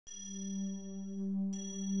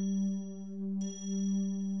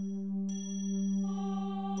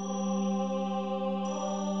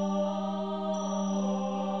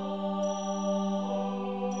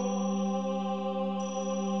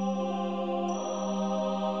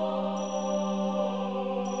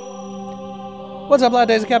What's up,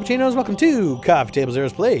 lattes and cappuccinos? Welcome to Coffee Table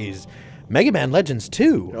Zero's Plays Mega Man Legends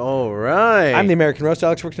 2. All right. I'm the American Roast,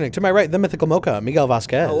 Alex Worknick. To my right, the mythical Mocha, Miguel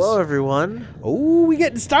Vasquez. Hello, everyone. Oh, we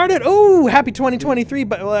getting started. Oh, happy 2023.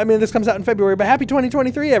 But well, I mean, this comes out in February, but happy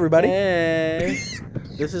 2023, everybody. Hey.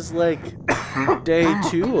 This is like day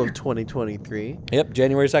 2 of 2023. Yep,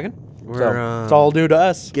 January 2nd. We're it's all due to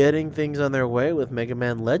us. Getting things on their way with Mega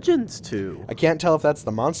Man Legends 2. I can't tell if that's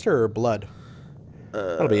the monster or blood.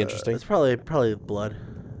 That'll be interesting. It's probably blood.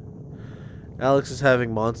 Alex is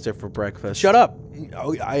having monster for breakfast. Shut up.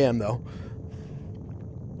 Oh, I am, though.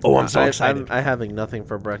 Oh, I'm so excited. I'm having nothing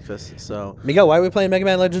for breakfast, so... Miguel, why are we playing Mega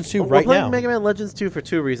Man Legends 2 right now? We're playing Mega Man Legends 2 for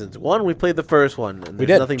 2 reasons. One, we played the first one, and we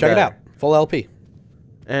did. nothing Check better. it out. Full LP.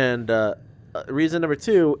 And reason number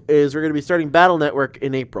 2 is we're going to be starting Battle Network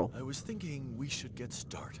in April. I was thinking we should get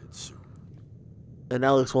started soon. And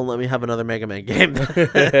Alex won't let me have another Mega Man game.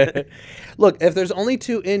 Look, if there's only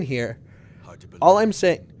 2 in here, all I'm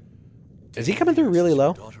saying... Is he coming through really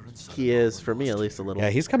low? He is, for me at least, a little. Yeah,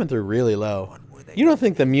 he's coming through really low. You don't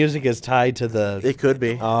think the music is tied to the... It could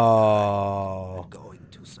be. Oh.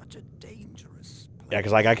 Yeah,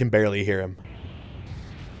 because like I can barely hear him.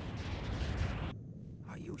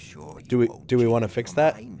 Do we want to fix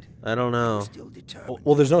that? I don't know.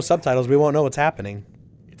 Well, there's no subtitles. We won't know what's happening.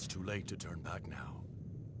 It's too late to turn back now.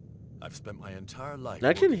 I've spent my entire life...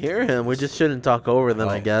 I can hear him. We just shouldn't talk over them,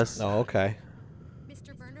 I guess. Oh, okay.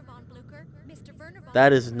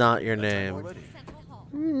 That is not your name.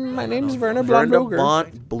 My name is Werner Blucher.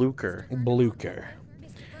 Blucher.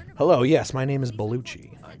 Hello, yes, my name is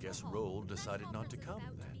Bellucci. I guess Roll decided not to come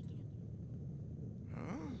then.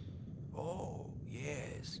 Oh,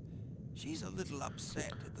 yes. She's a little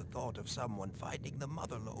upset at the thought of someone finding the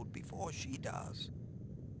mother lode before she does.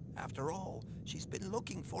 After all, she's been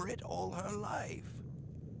looking for it all her life.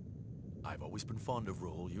 I've always been fond of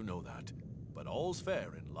Roll, you know that. But all's fair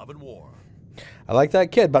in love and war. I like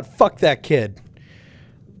that kid, but fuck that kid.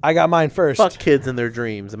 I got mine first. Fuck kids and their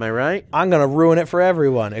dreams, am I right? I'm going to ruin it for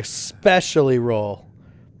everyone, especially Roll.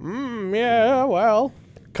 Yeah, well.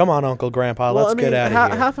 Come on, Uncle Grandpa, let's get out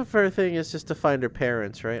of here. Half of her thing is just to find her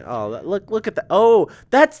parents, right? Oh, look at that. Oh,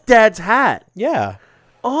 that's Dad's hat. Yeah.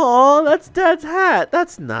 Oh, that's Dad's hat.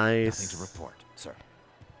 That's nice. Nothing to report, sir.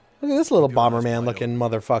 Look at this little Bomberman looking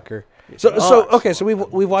motherfucker. So okay, so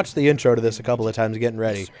we've watched the intro to this a couple of times getting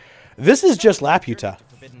ready. This is just Laputa.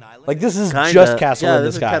 Like, this is just Castle in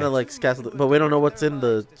the Sky. Yeah, this is kind of like Castle, but we don't know what's in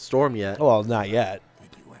the storm yet. Oh, well, not yet.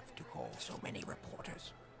 Did you have to call so many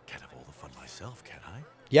reporters? Can't have all the fun myself, can I?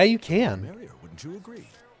 Yeah, you can. Merrier, wouldn't you agree?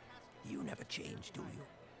 You never change, do you?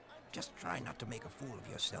 Just try not to make a fool of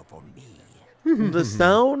yourself or me.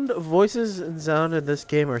 The voices and sound in this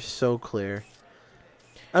game are so clear.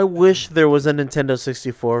 I wish there was a Nintendo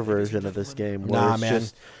 64 version of this game. Nah, man.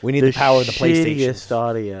 We need the power of the PlayStation. Shittiest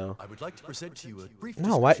audio. I would like to present to you a brief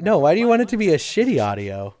Why do you want it to be a shitty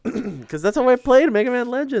audio? Because that's how I played Mega Man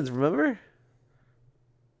Legends, remember?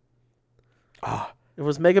 Ah, it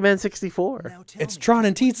was Mega Man 64. it's Tron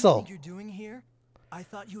and Tietzel.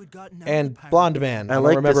 And Blonde Man. I don't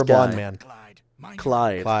like remember this guy. Blonde Man.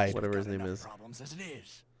 Clyde, whatever his name is.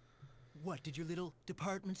 What, did your little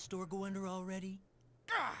department store go under already?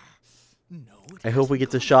 No. I hope we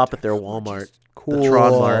get to shop at their Walmart. Cool. The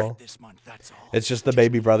Tron Mart. This month, that's all. It's just the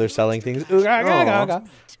baby brother selling things. Ooh, If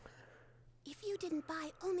you didn't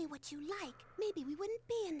buy only what you like, maybe we wouldn't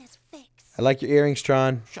be in this fix. I like your earrings,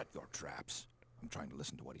 Tron. Shut your traps. I'm trying to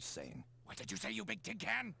listen to what he's saying. What did you say, you big tin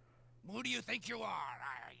can? Who do you think you are?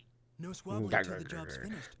 No squabbling until the job's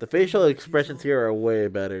finished. The facial expressions here are way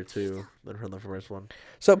better, too, than from the first one.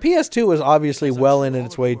 So PS2 was obviously well in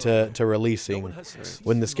its way to releasing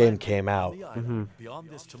when this game came out.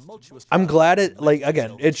 I'm glad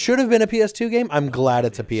it should have been a PS2 game. I'm glad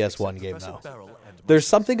it's a PS1 game, though. There's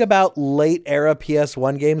something about late era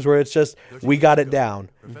PS1 games where it's just, we got it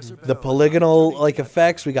down. The polygonal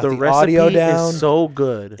effects, we got the audio down. Is so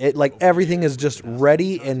good. It everything is just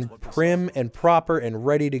ready and prim and proper and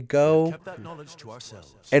ready to go.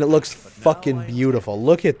 And it looks fucking beautiful.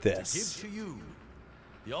 Look at this.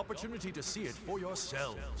 The opportunity to see it for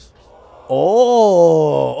yourselves.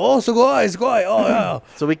 So guys, oh yeah.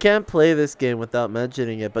 So we can't play this game without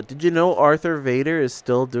mentioning it, but did you know Arthur Vader is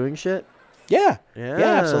still doing shit? Yeah,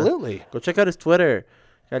 absolutely. Go check out his Twitter.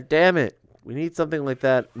 God damn it. We need something like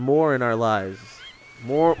that more in our lives.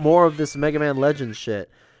 More of this Mega Man Legends shit.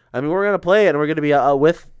 I mean, we're going to play it, and we're going to be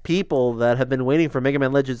with people that have been waiting for Mega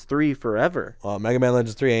Man Legends 3 forever. Well, Mega Man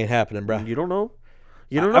Legends 3 ain't happening, bro. You don't know?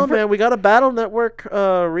 You don't know, man. We got a Battle Network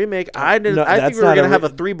remake. I think we were going to have a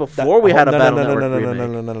 3 before we had a Battle Network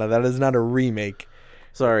remake. No. That is not a remake.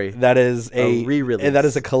 Sorry. That is a re-release. That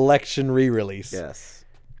is a collection re-release. Yes.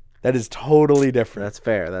 That is totally different. That's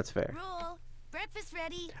fair. That's fair. Rule. Breakfast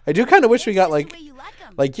ready. I do kind of wish we got Just the like, way you like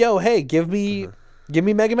 'em. yo, hey, give me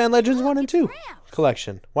Mega Man Legends 1 and 2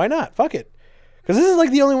 collection. Why not? Fuck it. Because this is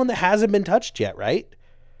like the only one that hasn't been touched yet, right?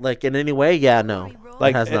 Like in any way? Yeah, no.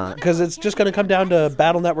 Like, it has not. Because it's just going to come down to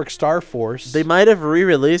Battle Network Star Force. They might have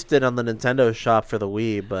re-released it on the Nintendo shop for the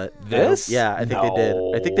Wii, but This? yeah, I think they did.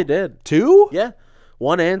 I think they did. 2? Yeah,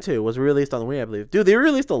 1 and 2 was released on the Wii, I believe. Dude, they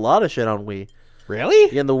released a lot of shit on Wii.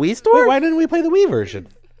 Really? Yeah, in the Wii store? Wait, why didn't we play the Wii version?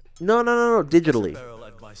 No, digitally. Barrel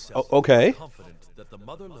and myself Oh, okay. are confident that the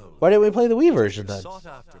Mother Lode Why didn't we play the Wii version then? sought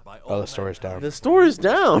after by Oh, all the store is down. The store is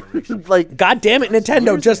down. Like, God damn it,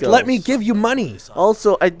 Nintendo! Years Just ago. let me give you money.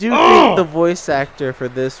 also, I do think the voice actor for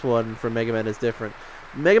this one for Mega Man is different.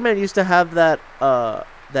 Mega Man used to have that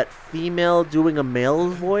female doing a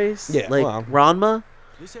male's voice, Yeah, like well. Ranma,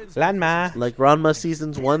 This ends Lanma. like Ranma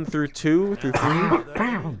seasons 1 through 2 through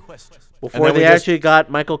 3. question. Before then we they just- actually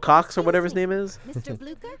got Michael Cox or whatever his name is, Mr.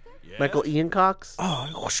 Blucher? Michael Ian Cox.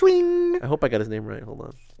 Oh, swing. I hope I got his name right. Hold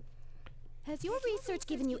on. Has your research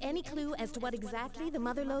given you any clue as to what exactly the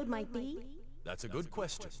mother lode might be? That's a good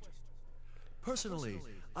question. Personally,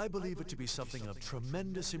 I believe it to be something of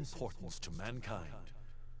tremendous importance to mankind.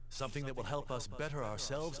 Something that will help us better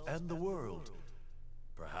ourselves and the world.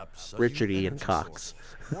 Perhaps a Richard new Ian energy Cox.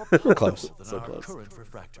 source, more powerful Close. than So our close. current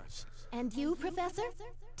refractors. And you, Professor?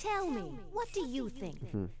 Tell me, what do you think?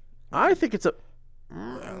 I think it's a.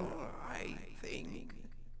 I think.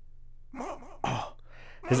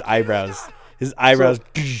 His eyebrows. His eyebrows.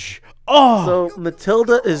 Oh! So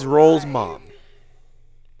Matilda is Roll's mom.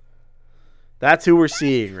 That's who we're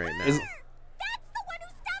seeing right now. That's the one who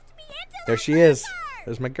stopped me into There she is.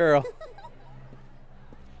 There's my girl.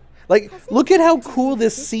 Like, look at how cool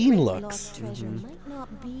this scene looks. Lost treasure might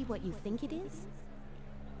not be what you think it is.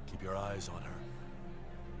 Keep your eyes on her.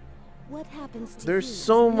 What happens to There's you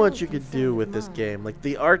so is much no you could concern do of with this mine. game, like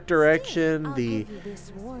the art direction, I'll the give you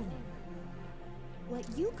this warning. What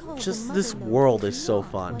you call the just mother this lode world is so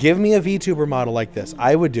not fun. what Give me a VTuber model like this.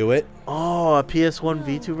 I would do it. Oh, a PS1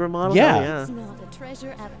 VTuber model. Yeah. Oh, yeah. It's not a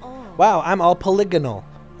treasure at all. Wow, I'm all polygonal.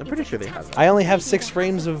 I'm pretty sure they have that. I only have 6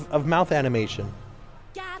 frames of mouth animation.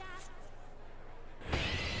 Gats.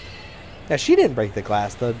 Yeah, she didn't break the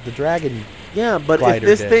glass. The dragon. Yeah, but if Glider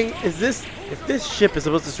this did. thing if this ship is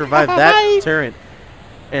supposed to survive that turret,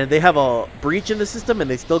 and they have a breach in the system and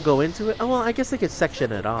they still go into it, oh well, I guess they could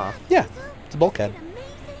section it off. Yeah, it's a bulkhead.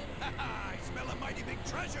 I smell a mighty big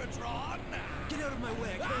treasure, Tron. Get out of my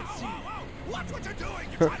way, I can't see. Watch what you're doing.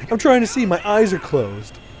 You're trying to I'm trying to see. My eyes are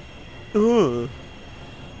closed. Ugh.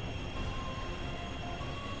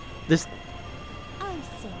 This I'm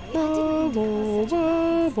sorry, I didn't mean to cause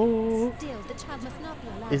such a ruckus. Still, the child must not be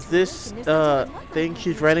allowed is to this look in their study thing like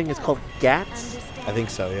she's that. writing is called Gats. Understand? I think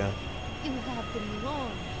so, yeah. You have been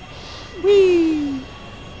warned. Whee!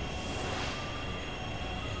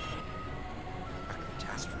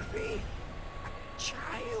 catastrophe. A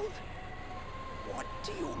child. What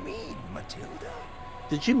do you mean, Matilda?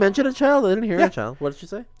 Did she mention a child? I didn't hear Yeah. a child. What did she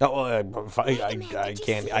say? Oh,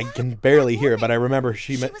 I can barely hear it, but I remember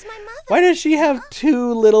she meant. was my mother. Why does she have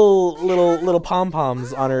 2 little pom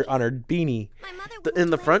poms on her beanie? My mother In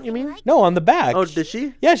won't the do front, you anything mean? like No, on the back. Oh, did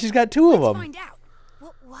she? Yeah, she's got 2 of them. Find out.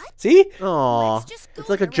 What? See? Aw, Let's just go it's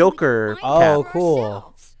like a there and we can Joker find cap. out Oh, for cool.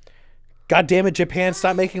 ourselves. God damn it, Japan!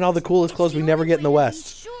 Stop making all the coolest clothes we never get in the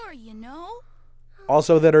West. Sure, you know.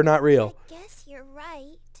 Also, that are not real. Guess you're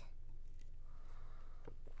right.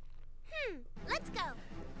 Let's go.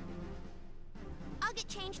 I'll get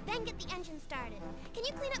changed, then get the engine started. Can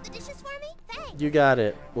you clean up the dishes for me? Thanks. You got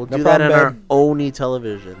it. We'll No do that problem, on our babe. Oni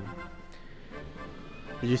television.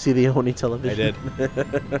 Did you see the Oni I television? did.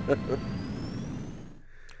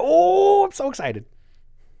 Oh, I'm so excited!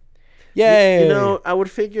 Yay! You know, I would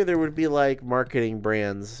figure there would be like marketing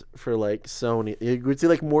brands for like Sony. You would see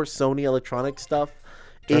like more Sony electronic stuff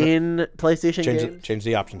in PlayStation games. change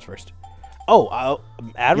the options first. Oh,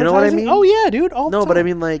 advertising? You know what I mean? Oh yeah, dude. All the No, but I time.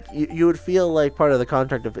 mean like you would feel like part of the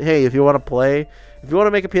contract of hey, if you want to play, if you want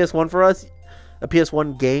to make a PS1 for us, a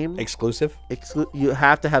PS1 game, exclusive. you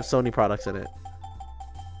have to have Sony products in it.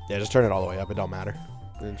 Yeah, just turn it all the way up. It don't matter.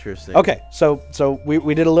 Interesting. Okay, so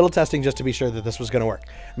we did a little testing just to be sure that this was going to work.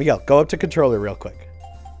 Miguel, go up to controller real quick.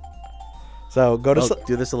 So go to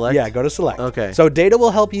Do the select. yeah, go to select. Okay. So data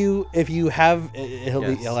will help you if you have. He'll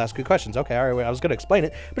Yes. he'll ask you questions. Okay, all right. Wait, I was going to explain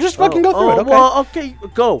it, but just fucking go through it. Okay. Well, okay,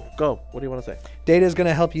 go. What do you want to say? Data is going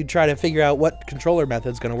to help you try to figure out what controller method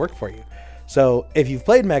is going to work for you. So if you've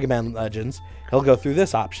played Mega Man Legends, he'll go through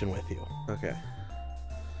this option with you. Okay.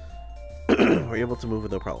 We're able to move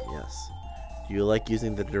with no problem. Yes. Do you like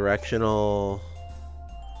using the directional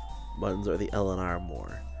buttons or the L and R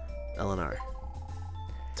more? L and R.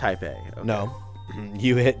 Type A. Okay. No.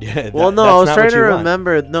 You hit. Yeah, Well, that- no, that's I was not trying what to you want.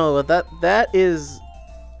 remember. No, that is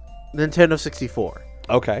Nintendo 64.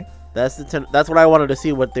 Okay. That's That's what I wanted to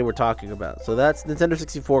see what they were talking about. So that's Nintendo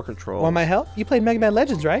 64 controls. Want my help? You played Mega Man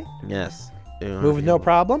Legends, right? Yes. Move with no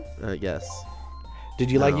problem. Yes. Did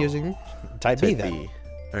you like No. using Type B Type then? B.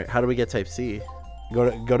 All right. How do we get Type C? Go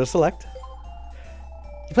to select.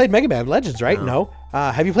 You played Mega Man Legends, right? No.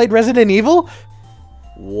 No. Have you played Resident Evil?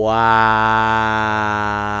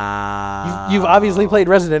 Wow. You've obviously played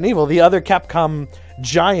Resident Evil, the other Capcom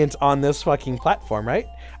giant on this fucking platform, right?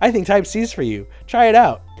 I think Type C's for you. Try it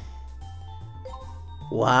out.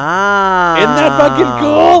 Wow. Isn't that fucking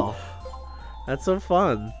cool? That's so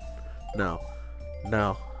fun. No.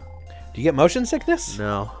 No. Do you get motion sickness?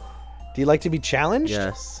 No. Do you like to be challenged?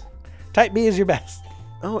 Yes. Type B is your best.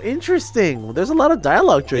 Oh, interesting. Well, there's a lot of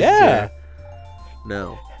dialogue choices Yeah. here.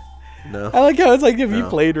 No. No. I like how it's like if you No.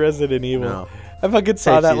 played Resident Evil. No. I fucking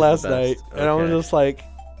saw Type C that is the last best. night, and I was Okay. just like,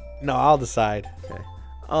 no, I'll decide. Okay.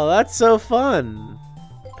 Oh, that's so fun.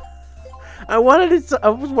 I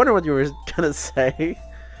was wondering what you were gonna say.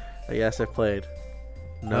 Yes, I played.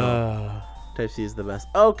 No. Type C is the best.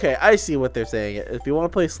 Okay, I see what they're saying. If you want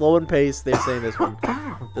to play slow and paced, they're saying this one.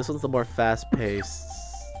 This one's the more fast paced.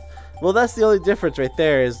 Well, that's the only difference right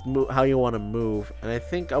there is how you want to move. And I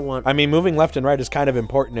think I want. I mean, moving left and right is kind of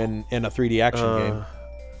important in a 3D action game.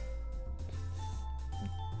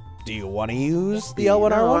 Do you want to use the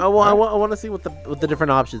L1R1? No, I want to see what the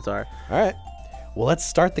different options are. All right. Well, let's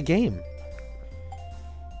start the game.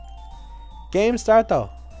 Game start though.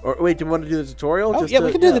 Or wait, do you want to do the tutorial? Oh, yeah,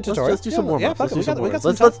 we can do the tutorial. Let's do some Yeah, warm yeah, ups. fuck Let's it, do we some got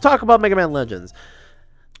warm-ups. some Let's talk about Mega Man Legends.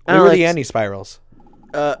 We were the anti-spirals.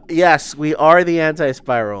 Yes, we are the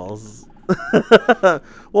anti-spirals. Well,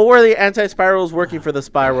 we're the anti-spirals working for the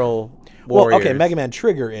Spiral Warriors. Well, okay, Mega Man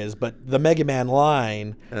Trigger is, but the Mega Man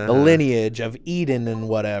line, the lineage of Eden and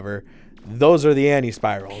whatever, those are the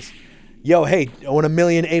anti-spirals. Yo, hey, when a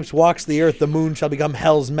million apes walks the earth, the moon shall become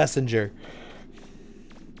hell's messenger.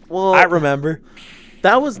 Well, I remember.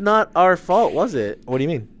 that was not our fault, was it? What do you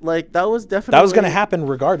mean? Like, that was definitely... That was going to happen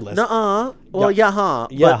regardless. Nuh-uh. Well, Yeah.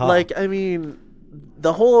 But, like, I mean,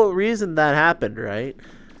 the whole reason that happened, right,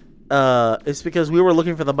 is because we were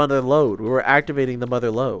looking for the mother lode. We were activating the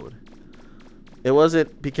mother lode. It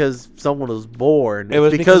wasn't because someone was born. It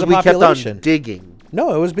was because of we kept population. on digging.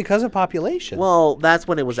 No, it was because of population. Well, that's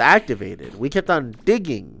when it was activated. We kept on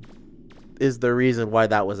digging is the reason why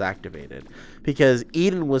that was activated. Because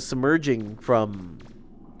Eden was submerging from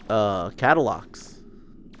catalogs.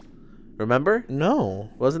 Remember? No.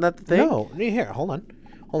 Wasn't that the thing? No. Here, hold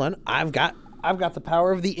on. I've got the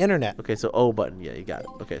power of the internet. Okay, so O button. Yeah, you got it.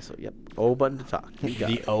 Okay, so yep. O button to talk. You got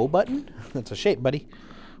The it. O button? That's a shape, buddy.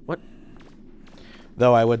 What?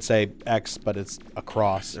 Though I would say X, but it's a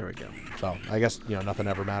cross. There we go. So I guess, nothing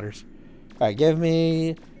ever matters. All right, give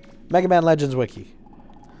me Mega Man Legends Wiki.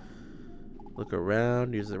 Look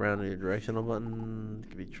around. Use the round and directional button. It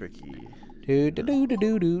can be tricky.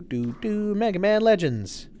 Do Mega Man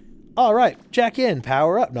Legends. All right, check in,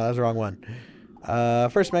 power up. No, that's the wrong one.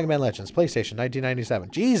 First Mega Man Legends, PlayStation,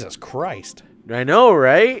 1997. Jesus Christ. I know,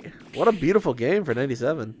 right? What a beautiful game for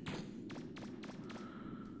 97.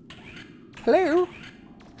 Hello.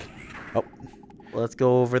 Oh, Let's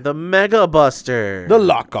go over the Mega Buster. the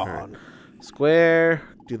lock on. Square.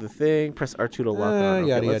 Do the thing. Press R2 to lock on. Okay,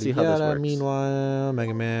 Yada, let's see yada, how this yada. works. Meanwhile,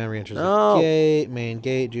 Mega Man re-enters No. the gate. Main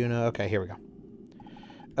gate, Juno. Okay, here we go.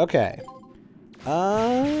 Okay.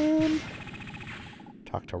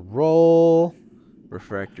 Talk to Roll.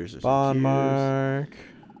 Refractors are Bond some Mark.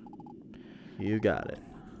 cues. You got it.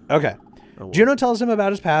 Okay. Oh, well. Juno tells him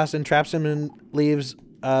about his past and traps him and leaves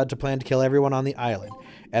to plan to kill everyone on the island.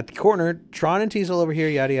 At the corner, Tron and Teasel over here,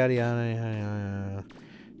 yada, yada, yada, yada,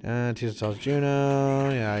 yada. Teasel tells Juno,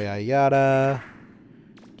 yada, yada, yada.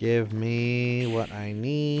 Give me what I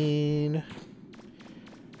need.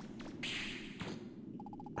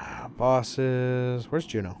 Bosses. Where's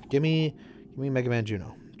Juno? Give me Mega Man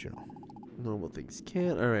Juno. Normal things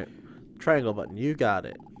can't. All right. Triangle button. You got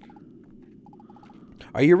it.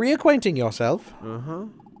 Are you reacquainting yourself? Uh-huh.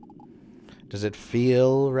 Does it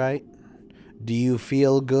feel right? Do you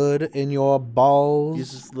feel good in your balls?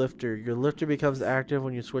 Use this lifter. Your lifter becomes active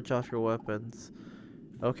when you switch off your weapons.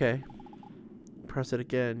 Okay. Press it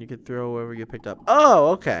again. You can throw wherever you picked up. Oh,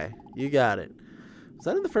 okay. You got it. Was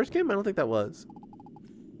that in the first game? I don't think that was.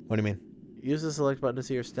 What do you mean? Use the select button to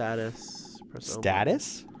see your status. Press O button.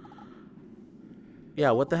 Status?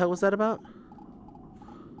 Yeah, what the hell was that about?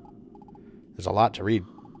 There's a lot to read.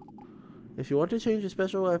 If you want to change your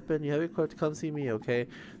special weapon, you have it equipped, come see me, okay?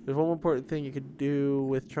 There's one more important thing you could do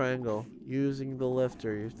with triangle. Using the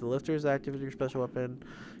lifter. If the lifter is active with your special weapon,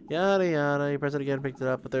 yada yada. You press it again, picked it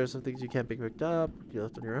up, but there's some things you can't picked up. You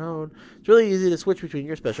lift on your own. It's really easy to switch between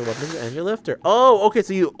your special weapons and your lifter. Oh, okay,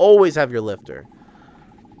 so you always have your lifter.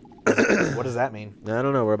 What does that mean? I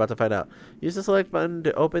don't know. We're about to find out. Use the select button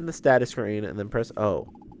to open the status screen and then press O.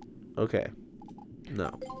 Okay.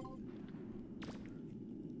 No.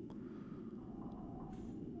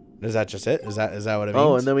 Is that just it? Is that what it means?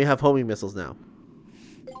 Oh, and then we have homing missiles now.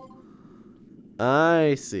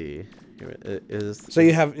 I see. Here it is. So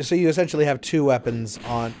you essentially have two weapons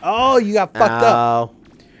on. Oh, you got fucked up.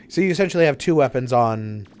 So you essentially have two weapons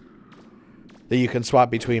on that you can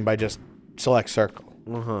swap between by just select circle.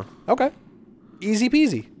 Uh-huh. Okay. Easy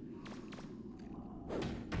peasy.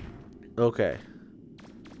 Okay.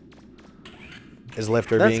 Is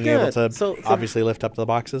lifter That's being good. able to So obviously lift up the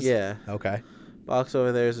boxes? Yeah. Okay. Box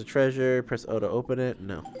over there is a treasure. Press O to open it.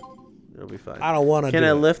 No. It'll be fine. I don't want to. Can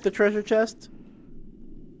I lift the treasure chest?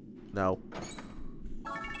 No.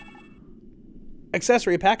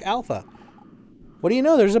 Accessory pack alpha. What do you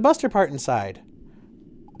know? There's a buster part inside.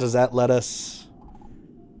 Does that let us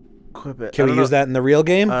Equip it. Can we use that in the real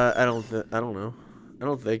game? I don't know. I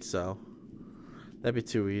don't think so. That'd be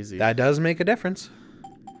too easy. That does make a difference.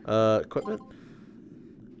 Equipment.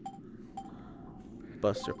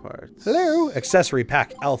 Buster parts. Hello. Accessory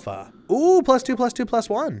pack alpha. Ooh,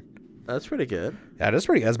 +2/+2/+1. That's pretty good. That is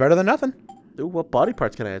pretty good. That's better than nothing. Ooh, what body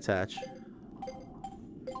parts can I attach?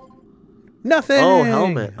 Nothing. Oh,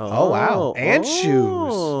 helmet. Oh, wow. And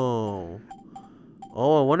shoes.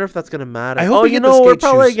 Oh, I wonder if that's gonna matter. I hope oh, we you get the know, we're skate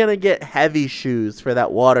probably shoes. gonna get heavy shoes for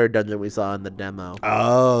that water dungeon we saw in the demo.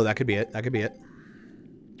 Oh, that could be it. That could be it.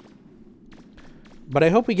 But I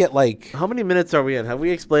hope we get like. How many minutes are we in? Have we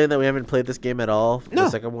explained that we haven't played this game at all? No.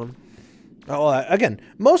 The second one. Oh, again,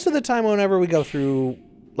 most of the time, whenever we go through,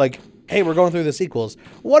 like, hey, we're going through the sequels,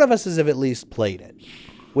 one of us has at least played it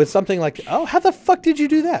with something like, oh, how the fuck did you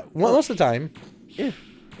do that? Well, most of the time, Yeah.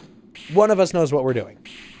 one of us knows what we're doing.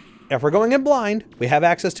 If we're going in blind, we have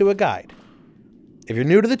access to a guide. If you're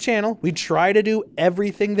new to the channel, we try to do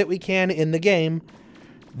everything that we can in the game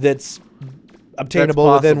that's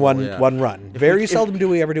obtainable within one run. Very seldom do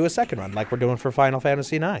we ever do a second run, like we're doing for Final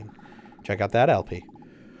Fantasy IX. Check out that LP.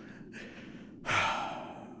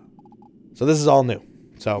 So this is all new.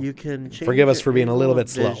 So You can change forgive us your for being a little angle bit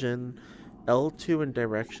of slow. vision. L2 and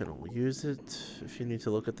directional. Use it if you need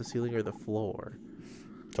to look at the ceiling or the floor.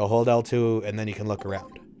 So hold L2 and then you can look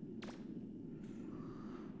around.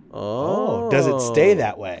 Oh. Does it stay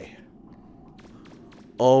that way?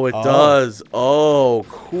 Oh, it does. Oh,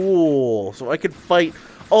 cool. So I could fight.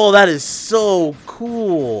 Oh, that is so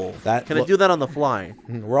cool. Can I do that on the fly?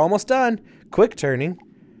 We're almost done. Quick turning.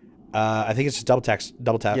 I think it's just double tap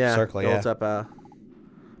circle. Double Yeah. tap.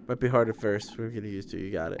 Might be hard at first. We're getting used to.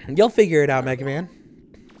 You got it. You'll figure it out, Mega Man.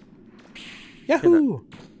 Yahoo!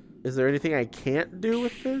 Is there anything I can't do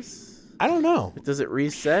with this? I don't know. Does it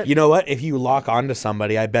reset? You know what? If you lock onto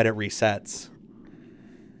somebody, I bet it resets.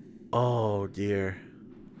 Oh dear.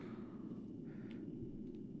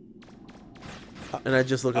 And I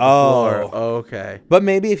just look at the floor. Okay. But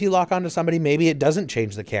maybe if you lock onto somebody, maybe it doesn't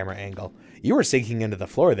change the camera angle. You were sinking into the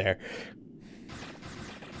floor there.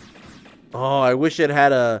 Oh, I wish it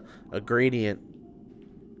had a gradient.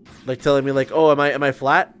 Like telling me like, oh, am I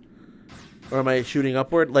flat? Or am I shooting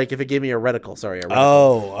upward? Like if it gave me a reticle, sorry, a reticle.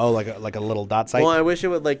 Oh, like a little dot sight. Well, I wish it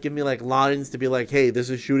would like give me like lines to be like, hey, this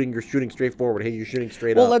is shooting, you're shooting straight forward. Hey, you're shooting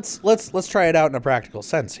straight Well, up. let's try it out in a practical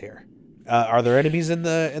sense here. Are there enemies in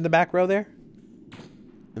the back row there?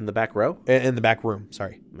 In the back row? In the back room,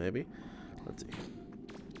 sorry. Maybe. Let's see.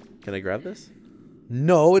 Can I grab this?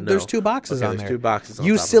 No, there's two boxes on there's there. 2 boxes on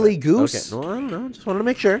You top of silly it. goose. Okay. No, I don't know. Just wanted to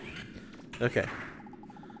make sure. Okay.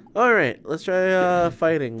 All right. Let's try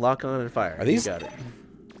fighting. Lock on and fire. Are these? You got it.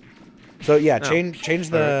 So yeah, change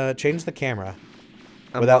the camera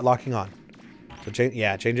without locking on. So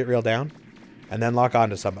change it real down, and then lock on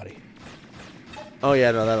to somebody. Oh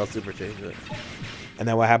yeah, no, that'll super change it. And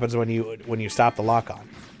then what happens when you stop the lock on?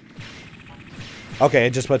 Okay,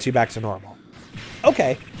 it just puts you back to normal.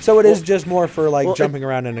 Okay, so it is just more for like jumping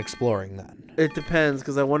around and exploring then. It depends,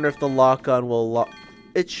 because I wonder if the lock on will lock.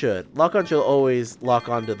 It should. Lock on should always lock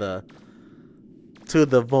onto the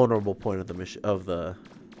vulnerable point of the machine Of the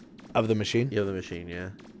machine. Yeah, of the machine. Yeah.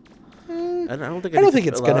 I don't think. I don't think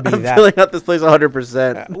it's going to be I'm that. filling out this place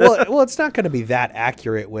 100%. well, it's not going to be that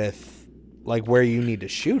accurate with like where you need to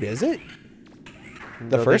shoot, is it?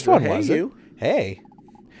 The first one was. Hey,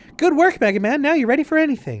 good work, Mega Man. Now you're ready for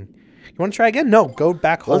anything. You want to try again? No, go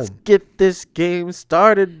back home. Let's get this game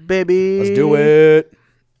started, baby. Let's do it.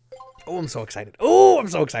 Oh, I'm so excited. Oh, I'm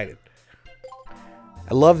so excited.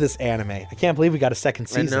 I love this anime. I can't believe we got a second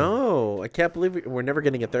season. I know. I can't believe we're never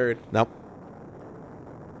getting a third. Nope.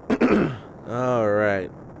 All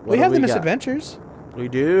right. We have the misadventures. We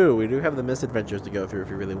do. We do have the misadventures to go through if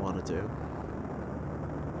you really wanted to.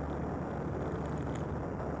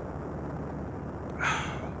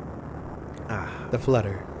 The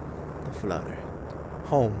flutter. The flutter.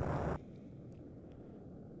 Home.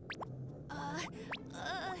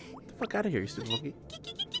 Get the fuck out of here, you stupid monkey.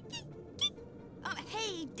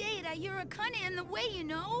 Hey, Data, you're a kinda in the way, you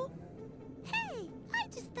know? Hey, I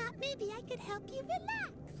just thought maybe I could help you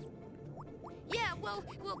relax. Yeah, well,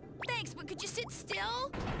 thanks, but could you sit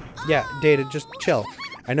still? Yeah, Data, just chill.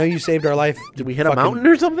 I know you saved our life. Did we hit a mountain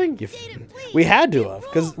or something? We had to have,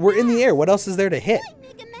 because we're in the air. What else is there to hit?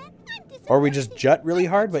 Mega Man, I'm disappointed. Or we just jut really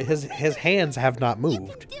hard, but his hands have not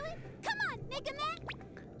moved. Do it. Come on, Mega Man.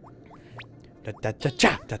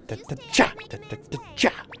 Da-da-da-cha, da-da-da-cha,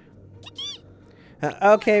 da-da-da-cha.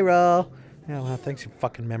 Okay, roll. Yeah, well, thanks, you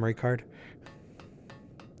fucking memory card.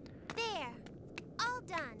 There. All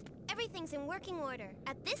done. Everything's in working order.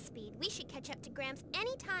 At this speed, we should catch up to Gramps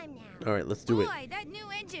any time now. All right, let's do it. Boy, that new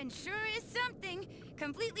engine sure is something.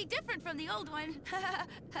 Completely different from the old one.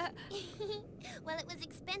 Well, it was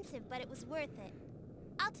expensive, but it was worth it.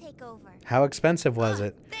 I'll take over. How expensive was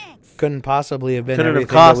it? Thanks. Couldn't possibly have been Couldn't have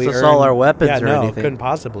everything cost that we us all earned. our weapons yeah, or no, anything. couldn't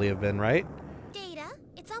possibly have been, right? Data,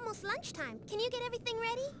 it's almost lunchtime. Can you get everything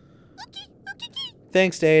ready? Okay, okay, okay.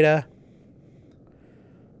 Thanks, Data.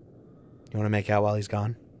 You want to make out while he's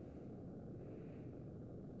gone?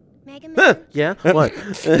 Mega Man. Yeah? What?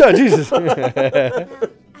 No, Jesus. Well,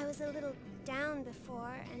 I was a little down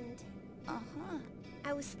before, and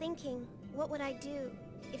I was thinking, what would I do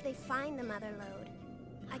if they find the mother lode?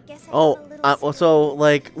 I guess I Oh, felt a little well, sad. so,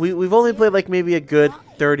 like, we've only played, like, maybe a good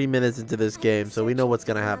 30 minutes into this game, so we know what's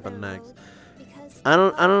gonna Searching happen for the next. mother lode because I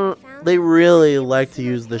don't, found they it. really It was like to in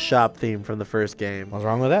use my the head. shop theme from the first game. What's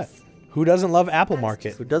wrong with that? Who doesn't love Apple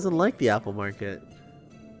Market? Who doesn't like the Apple Market?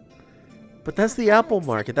 But that's the Apple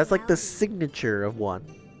Market. That's like the signature of one.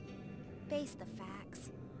 Face the facts.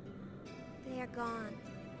 They are gone.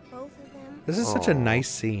 Both of them. This is such a Aw. nice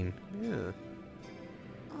scene. Yeah.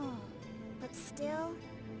 Oh, but still,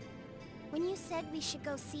 when you said we should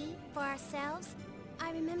go see for ourselves,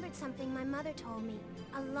 I remembered something my mother told me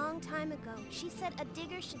a long time ago. She said a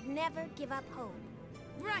digger should never give up hope.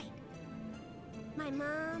 Right. My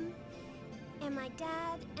mom and my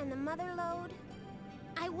dad and the mother lode.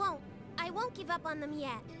 I won't give up on them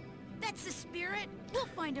yet. That's the spirit. We'll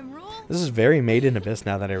find him, Rule. This is very Made in Abyss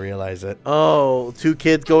now that I realize it. Oh, two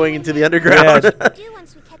kids going into the underground. Yeah. We'll do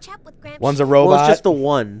once we catch up with Gramps. One's a ship. robot. Well, it's just the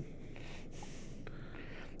one.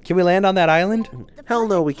 Can we land on that island? The Hell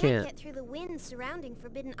no, project we can't can't. get through the winds surrounding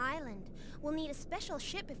Forbidden Island. We'll need a special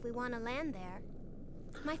ship if we want to land there.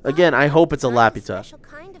 My Again, father I hope it's a designed Laputa. special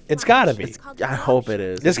kind of It's flying gotta ship be. called I the hope Lode it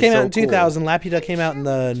is. ship. This It'd be came so out in cool. 2000. Laputa came out in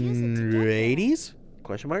the Use it together. 80s?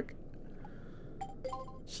 Question mark?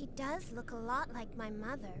 She does look a lot like my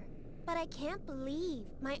mother, but I can't believe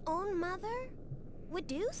my own mother would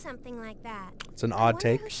do something like that. It's an I odd wonder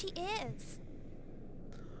take. who she is.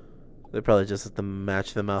 They probably just have to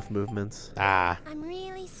match the mouth movements. Ah. I'm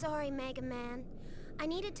really sorry, Mega Man. I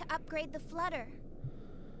needed to upgrade the flutter.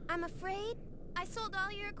 I'm afraid I sold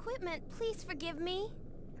all your equipment. Please forgive me.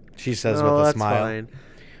 She says Oh, with a that's smile. fine.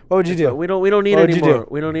 What would you That's do? fine. We don't need What would any you more. do?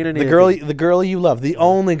 We don't need any. The girl you love, the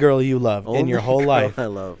only girl you love in your whole life. I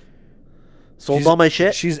love. Sold She's- all my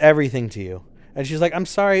shit. She's everything to you. And she's like, I'm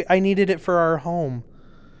sorry, I needed it for our home.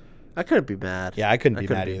 I couldn't be mad. Yeah, I couldn't be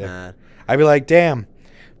mad either. mad. I'd be like, damn,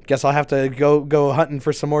 guess I'll have to go hunting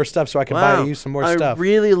for some more stuff so I can buy you some more I stuff.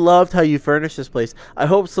 really loved how you furnished this place. I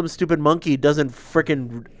hope some stupid monkey doesn't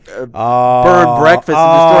frickin' Oh, burn breakfast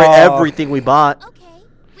and destroy everything we bought. Okay,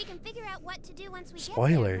 we can figure out what to do once we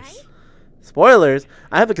Spoilers. get there, right? Spoilers.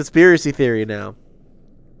 I have a conspiracy theory now.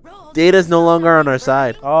 Rule, Data's no longer on our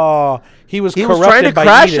side. Oh, he was He corrupted was trying to by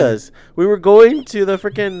crash Eden. us. We were going to the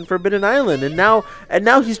frickin' Forbidden Island, and now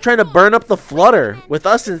he's trying to burn up the flutter with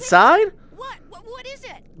us inside. What is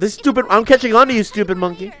it? This stupid. I'm catching on to you, stupid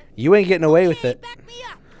monkey. You ain't getting away with it. Back me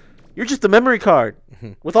up. You're just a memory card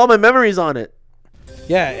with all my memories on it.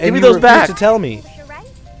 Yeah, and me you those refused back. to tell me. You're right.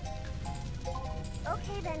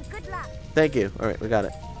 Okay then, good luck. Thank you. All right, we got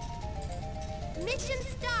it. Mission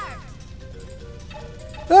start.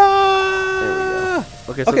 Ah!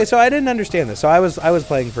 Okay, So I didn't understand this. So I was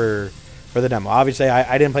playing for the demo. Obviously,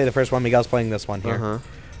 I didn't play the first one. Miguel's playing this one here.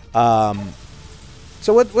 Uh-huh.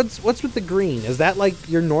 So what's with the green? Is that like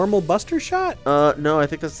your normal Buster shot? No, I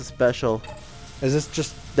think that's the special. Is this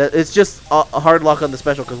just... That it's just a hard lock on the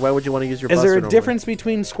special, because why would you want to use your Is Buster there a normally? difference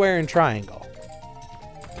between square and triangle?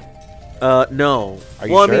 No. Are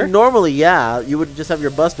you well, sure? I mean, normally, yeah, you would just have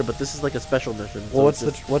your Buster, but this is like a special mission. Well,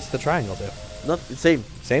 so what's the triangle do? Nothing. Same.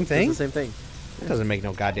 Same thing? It's the same thing. It doesn't make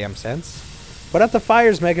no goddamn sense. Put out the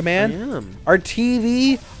fires, Mega Man. I am. Our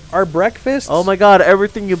TV, our breakfast. Oh my god,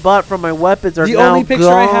 everything you bought from my weapons are the now only picture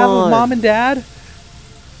gone. I have of Mom and Dad.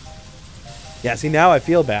 Yeah, see, now I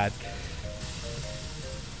feel bad.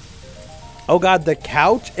 Oh god, the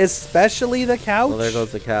couch, especially the couch. Well, there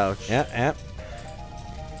goes the couch. Yeah.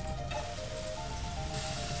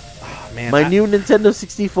 Oh, man, My new Nintendo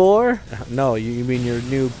 64? No, you mean your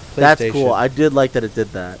new PlayStation. That's cool. I did like that it did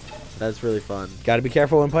that. That's really fun. Got to be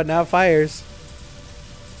careful when putting out fires.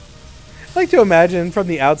 I like to imagine from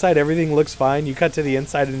the outside everything looks fine. You cut to the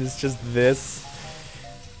inside and it's just this.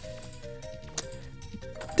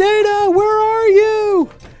 Data, where are you?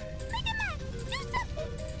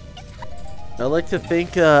 I like to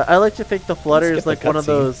think the Flutter Skip is the like one of cutscene.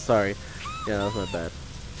 those. Sorry, yeah, that was not bad.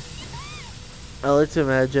 I like to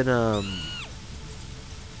imagine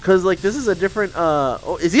cause like this is a different.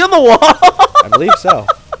 Oh, is he on the wall? I believe so.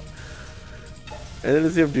 I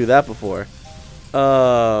didn't see him do that before.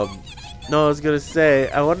 No, I was gonna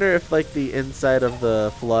say, I wonder if like the inside of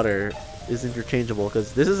the Flutter is interchangeable,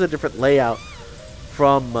 because this is a different layout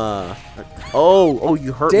from. Oh,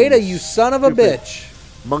 you hurt Data, me, you son of a stupid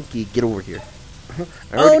bitch. monkey! Get over here.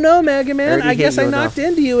 Oh no, Mega Man! already I guess hit I you knocked enough.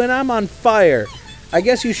 into you and I'm on fire. I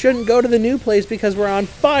guess you shouldn't go to the new place because we're on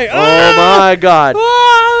fire. Oh my god!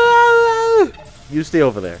 Ah! You stay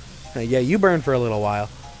over there. Yeah, you burn for a little while.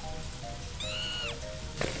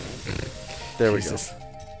 There Jesus. we go.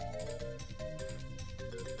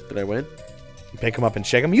 Did I win? Pick him up and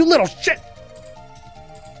shake him. You little shit!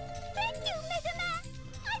 Thank you, Mega Man.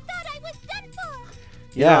 I thought I was done for.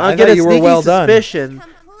 Yeah, I I get thought a you were sneaky well done. suspicion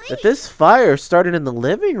Complete. that this fire started in the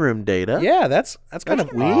living room, Data. Yeah, that's kind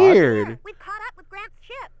That's of weird. odd. We've caught up with Gramps'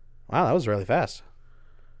 ship. Wow, that was really fast.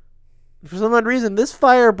 For some odd reason, this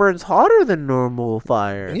fire burns hotter than normal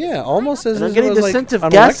fire. Yeah, almost as And I'm if it getting was the like scent of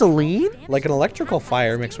an gasoline. like an electrical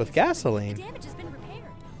fire mixed with gasoline. Damage has been repaired.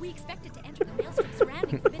 We expect it to enter the maelstrom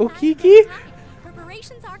surrounding Forbidden Oh, Island Kiki? in time.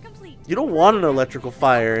 Preparations are complete. You don't want an electrical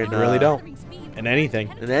fire in, You really don't. In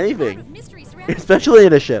anything. In anything. Especially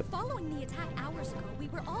in a ship. Following the attack hours ago, we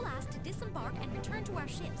were all asked to disembark and return to our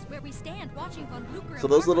ships, where we stand watching von Blucher. So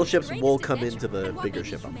those little embark on his ships will greatest come adventure. into the And what bigger may be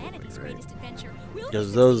ship, I'm hoping, humanity's right? greatest adventure. Will he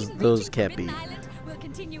 'Cause succeed in those reaching can't be. Forbidden Island? We'll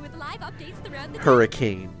continue with live updates throughout the day.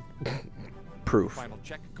 Hurricane proof. Final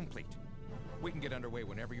check complete. We can get underway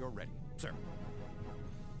whenever you're ready, sir.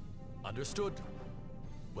 Understood.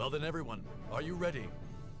 Well then, everyone, are you ready?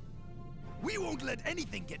 We won't let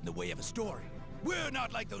anything get in the way of a story. We're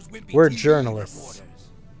not like those wimpy We're TV journalists. reporters.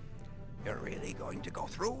 You're really going to go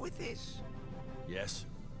through with this? Yes,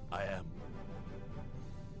 I am.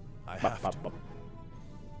 I have to. Well,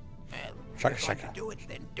 Shaka, if you're going shaka. to do it,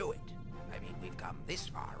 then do it. I mean, we've come this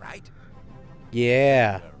far, right?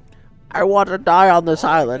 Yeah. I want to die on this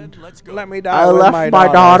island. Then let's go. Let me die I with left my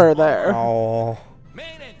daughter there. Oh. Main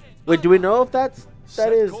engine. Wait, do we know if that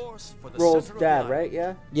Set is course for the Roll's center of dad, the right?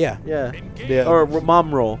 Yeah. Yeah. Yeah. Engage. Yeah. Or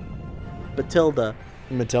mom roll. Matilda.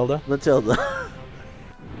 Matilda. Matilda.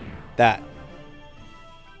 That.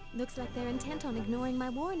 Looks like they're intent on ignoring my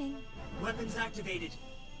warning. Weapons activated.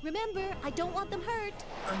 Remember, I don't want them hurt.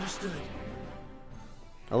 Understood.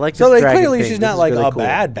 I like So this like dragon clearly thing. she's This not is like really a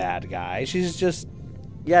cool. bad guy. She's just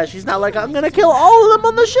Yeah, she's not like, I'm gonna kill all of them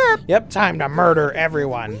on the ship. yep, time to murder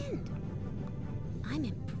everyone. I'm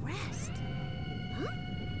impressed.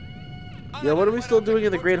 Yeah, what are we still doing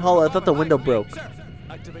in the Great Hall? I thought the window broke.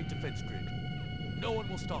 Activate defense grid. No one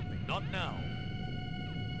will stop me. Not now.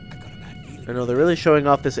 I've got a bad feeling. I know, they're really showing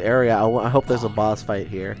off this area. I hope there's a boss fight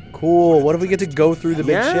here. Cool. What if we get to go through the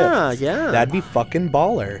big Yeah, ship? yeah. That'd be fucking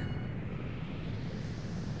baller.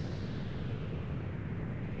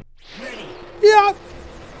 Ready. Yeah.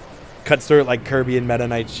 Cuts through it like Kirby and Meta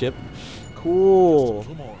Knight's ship. A Cool.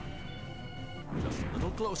 little more. Just a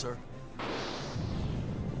little closer.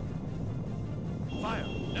 Fire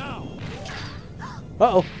now.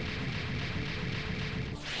 Uh-oh.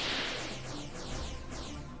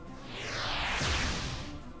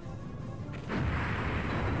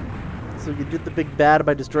 So you did the big bad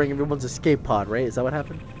by destroying everyone's escape pod, right? Is that what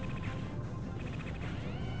happened?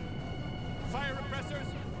 Fire repressors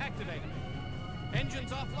activated.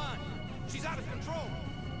 Engines offline. She's out of control.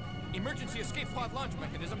 Emergency escape pod launch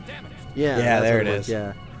mechanism damaged. Yeah. Yeah, that's there what it was, is.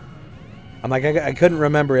 Yeah. I'm like I couldn't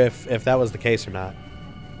remember if that was the case or not.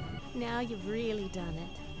 Now you've really done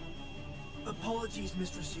it. Apologies,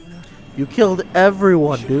 Mistress Una. You killed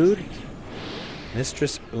everyone, dude.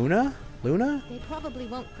 Mistress Una? Luna? They probably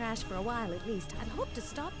won't crash for a while at least. I'd hoped to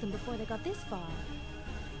stop them before they got this far.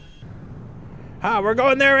 We're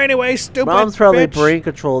going there anyway, stupid Mom's probably bitch. brain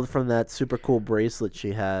controlled from that super cool bracelet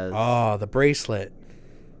she has. Oh, the bracelet.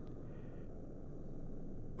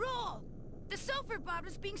 Roll! The sulfur pod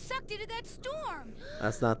is being sucked into that storm.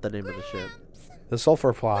 That's not the name of the ship. The sulfur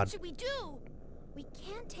What pod. should we do? We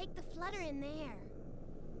can't take the flutter in there.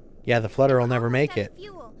 Yeah, the flutter will never Almost make out it. of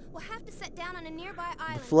fuel. We'll have to set down on a nearby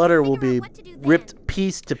island. The flutter will Figure out be what to do then. ripped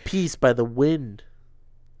piece to piece by the wind,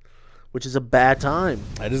 which is a bad time.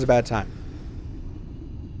 That is a bad time.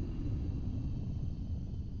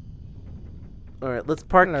 All right, let's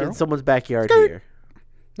park Hello. in someone's backyard here.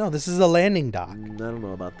 No, this is a landing dock. I don't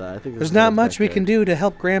know about that. I think There's not much we can do to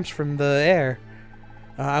help Gramps from the air.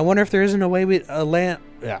 I wonder if there isn't a way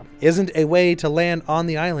isn't a way to land on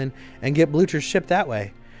the island and get Blucher's ship that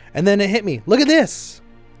way. And then it hit me. Look at this.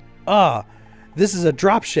 This is a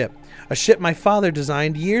drop ship. A ship my father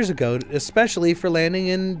designed years ago, especially for landing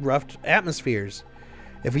in rough atmospheres.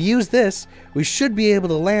 If we use this, we should be able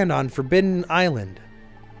to land on Forbidden Island.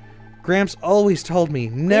 Gramps always told me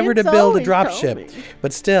never to build a dropship,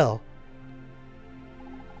 but still.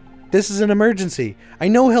 This is an emergency. I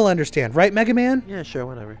know he'll understand, right, Mega Man? Yeah, sure,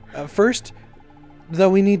 whatever. First, though,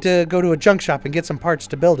 we need to go to a junk shop and get some parts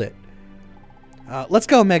to build it. Let's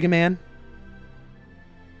go, Mega Man.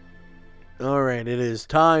 All right, it is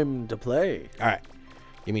time to play. All right.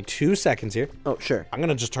 Give me 2 seconds here. Oh, sure. I'm going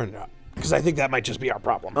to just turn it up, because I think that might just be our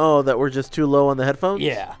problem. Oh, that we're just too low on the headphones?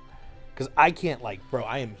 Yeah. Because I can't, bro,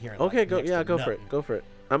 I am hearing Okay, go. next Yeah, to go for nothing. it. Go for it.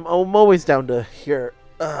 I'm always down to hear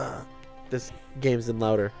this game's in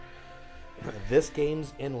louder. This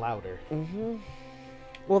game's in louder. Mm-hmm.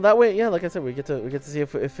 Well, that way, yeah. Like I said, we get to see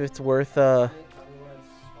if it's worth.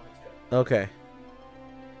 Okay.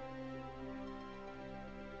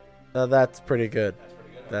 That's pretty good.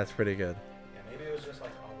 That's pretty good. Yeah, maybe it was just like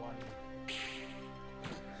a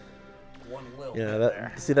one little Yeah, bit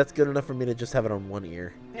there. see, that's good enough for me to just have it on one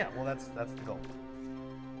ear. Yeah, well, that's the goal.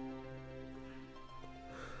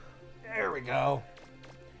 There we go.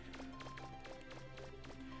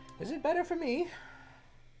 Is it better for me?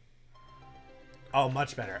 Oh,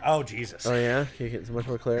 much better. Oh, Jesus. Oh yeah, it's much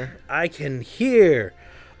more clear. I can hear.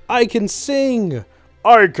 I can sing.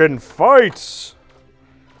 I can fight.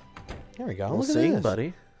 There we go. We'll Look at sing, this.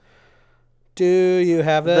 buddy. Do you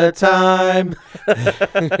have the time?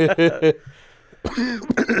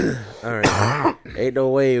 All right. Ain't no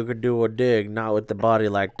way you could do a dig, not with the body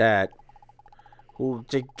like that. Who'll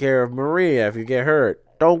take care of Maria if you get hurt?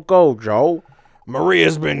 Don't go, Joe.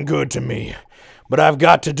 Maria's been good to me, but I've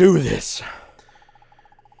got to do this.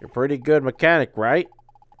 You're a pretty good mechanic, right?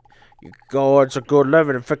 You go on some good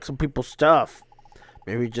living and fix some people's stuff.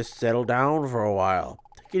 Maybe just settle down for a while.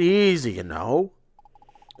 Take it easy, you know.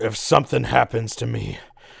 If something happens to me,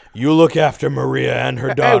 you look after Maria and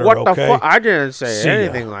her daughter, Hey, what okay? the fuck? I didn't say See ya.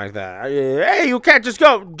 anything like that. Hey, you can't just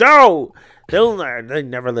go, Joe. They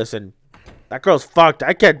never listen. That girl's fucked.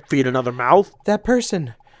 I can't feed another mouth. That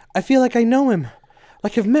person. I feel like I know him.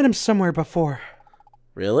 Like I've met him somewhere before.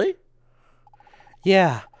 Really?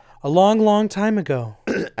 Yeah, a long, long time ago.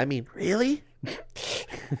 I mean, really?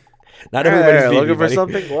 Not everybody's Vivi, looking for buddy.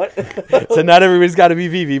 something? What? So not everybody's got to be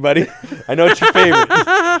Vivi, buddy. I know it's your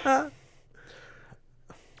favorite.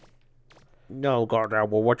 No, goddamn.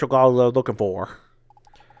 Well, what you guys looking for?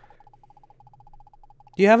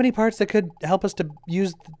 Do you have any parts that could help us to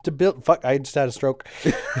use to build? Fuck, I just had a stroke.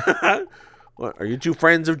 What, are you two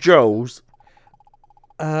friends of Joe's?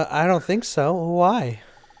 I don't think so. Why?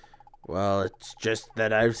 Well, it's just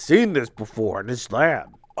that I've seen this before in this lab.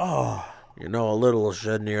 Oh, You know, a little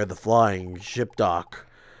shed near the flying ship dock.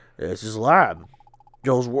 It's his lab.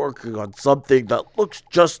 Joe's working on something that looks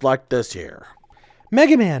just like this here.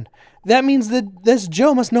 Mega Man. That means that this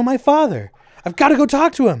Joe must know my father. I've got to go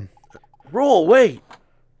talk to him. Roll, wait.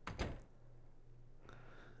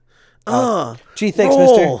 Gee, thanks,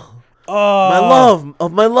 roll. mister. Oh, My love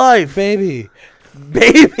of my life. baby.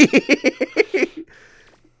 Baby.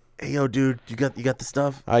 Hey, yo, dude, you got the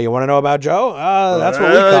stuff? You want to know about Joe? That's what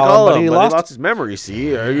we call him. But he but lost. he lost his memory, see?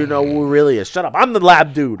 You know who really is. Shut up. I'm the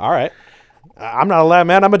lab dude. All right. I'm not a lab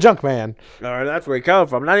man. I'm a junk man. All right, that's where he comes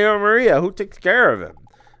from. Not even Maria. Who takes care of him?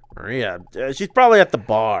 Maria. She's probably at the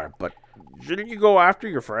bar, but shouldn't you go after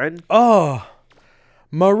your friend? Oh,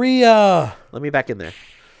 Maria. Let me back in there.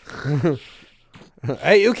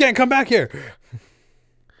 Hey, you can't come back here.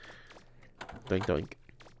 Doink, doink.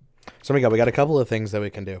 So we got a couple of things that we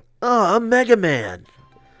can do. Oh, I'm Mega Man.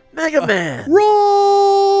 Mega Man.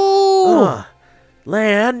 Roll. school.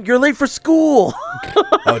 Lan, you're late for school.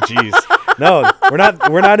 Oh, jeez. No,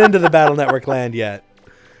 we're not into the Battle Network land yet.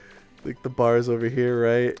 Like the bar's over here,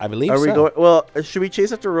 right? I believe Are we so. going? Well, should we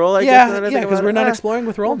chase after Roll? I guess. Yeah, now that I yeah, think because about we're it? not exploring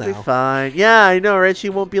with Roll We'll be now. fine. Yeah, I know, right? She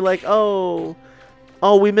won't be like, oh,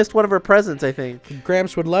 we missed one of her presents, I think.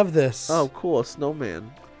 Gramps would love this. Oh, cool, a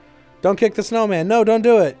snowman. Don't kick the snowman. No, don't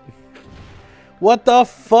do it. What the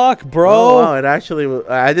fuck, bro? Oh, wow, it actually was.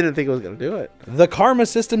 I didn't think it was going to do it. The karma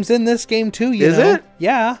system's in this game too, you Is know? it?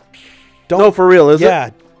 Yeah. Don't, No, for real, is it? yeah,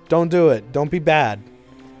 don't do it. Don't be bad.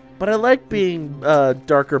 But I like being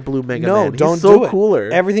darker blue Mega No, Man. He's don't so do it. cooler.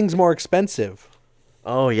 Everything's more expensive.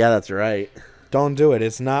 Oh, yeah, that's right. Don't do it.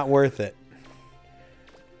 It's not worth it.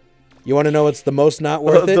 You want to know what's the most not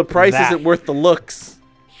worth it? The price That. isn't worth the looks.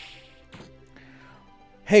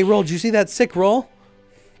 Hey, Roll, did you see that sick roll?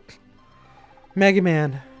 Mega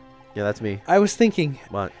Man, Yeah, that's me. I was thinking,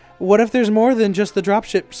 What? what if there's more than just the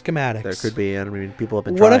dropship schematics? There could be. I mean, people have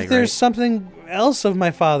been What trying, if there's right? something else of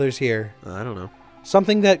my father's here? I don't know.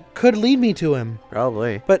 Something that could lead me to him.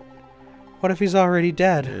 Probably. But what if he's already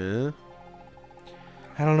dead? Yeah.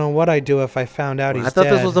 I don't know what I'd do if I found out he's I thought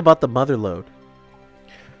dead. this was about the mother load.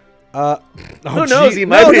 Oh, Who knows? gee. He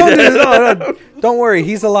might be don't, dead. no. Don't worry,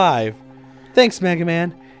 he's alive. Thanks, Mega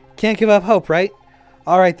Man. Can't give up hope, right?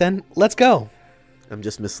 All right, then. Let's go. I'm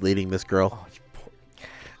just misleading this girl.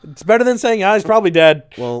 It's better than saying, he's probably dead.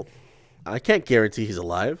 Well, I can't guarantee he's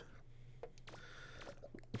alive.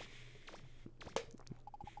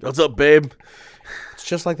 What's up, babe? It's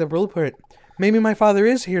just like the blueprint. Maybe my father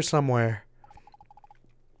is here somewhere.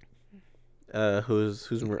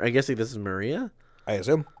 Who's I guess this is Maria? I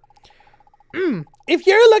assume. If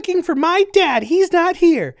you're looking for my dad, he's not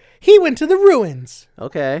here. He went to the ruins.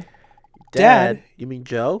 Okay. Dad? You mean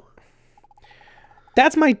Joe?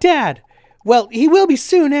 That's my dad. Well, he will be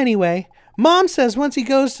soon anyway. Mom says once he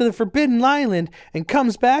goes to the Forbidden Island and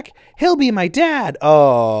comes back, he'll be my dad.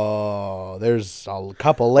 Oh, there's a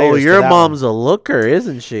couple layers. Oh, to your that mom's one. a looker,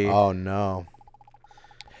 isn't she? Oh, no.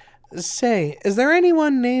 Say, is there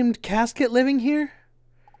anyone named Casket living here?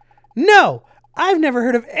 No, I've never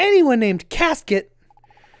heard of anyone named Casket.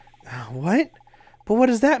 What? But what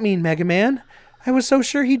does that mean, Mega Man? I was so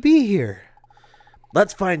sure he'd be here.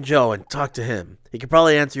 Let's find Joe and talk to him. He could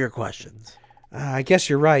probably answer your questions. I guess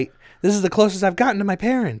you're right. This is the closest I've gotten to my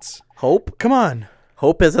parents. Hope? Come on.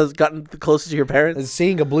 Hope has gotten the closest to your parents? Is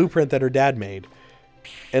seeing a blueprint that her dad made.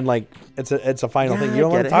 And, like, it's a final Yeah, thing. I You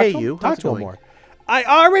don't want get to it. talk Hey, to him? you. Talk How's it to him going? more. I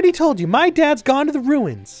already told you. My dad's gone to the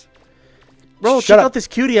ruins. Bro, Shut check up. out this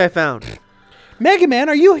cutie I found. Mega Man,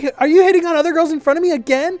 are you hitting on other girls in front of me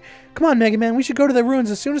again? Come on, Mega Man. We should go to the ruins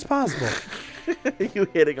as soon as possible. You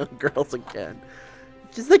hitting on girls again.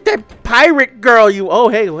 Just like that pirate girl you... Oh,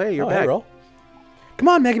 hey, you're back. Hey, Roll. Come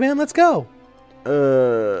on, Mega Man. Let's go.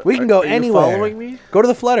 We can are go you anywhere. following me? Go to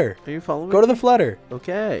the Flutter. Are you following me? Go to the Flutter.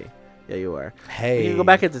 Okay. Yeah, you are. Hey. We can go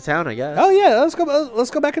back into town, I guess. Oh yeah, let's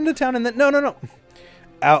go back into town and then no.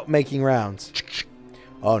 Out making rounds.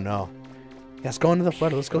 Oh no. Yes, go into the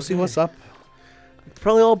Flutter. Let's go see what's up. It's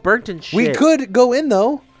probably all burnt and shit. We could go in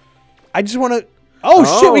though. I just want to. Oh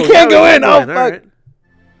shit, we yeah, can't go in. can Oh in. fuck. All right.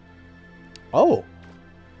 Oh.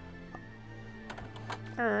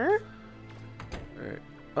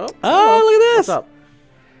 Oh, Oh, look at What's this. up?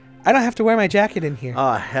 I don't have to wear my jacket in here.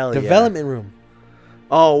 Oh, hell yeah. Development room.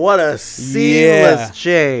 Oh, what a seamless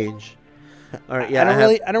change. All right, yeah.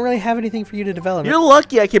 I don't really have anything for you to develop. You're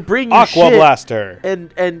lucky I can bring you Aqua shit, Blaster.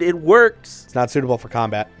 and it works. It's not suitable for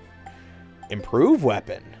combat. Improve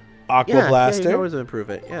weapon. Aqua Yeah, Blaster. you can always improve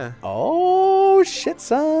it. Yeah. Oh shit,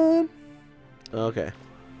 son. Okay.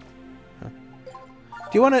 Do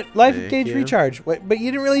you want a life Thank gauge you. recharge? Wait, but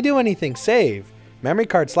you didn't really do anything. Save. Memory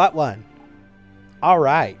card slot 1. All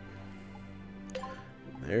right.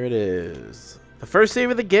 There it is. The first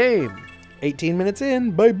save of the game. 18 minutes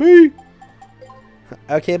in. Baby.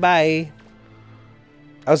 Okay, bye.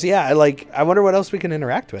 Oh, so yeah, I wonder what else we can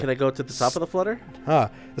interact with. Can I go to the top of the flutter? Huh.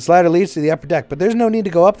 The slider leads to the upper deck, but there's no need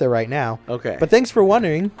to go up there right now. Okay. But thanks for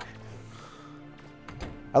wondering.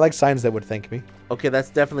 I like signs that would thank me. Okay, that's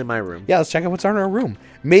definitely my room. Yeah, let's check out what's in our room.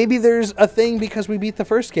 Maybe there's a thing because we beat the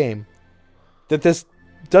first game that this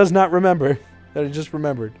does not remember. That I just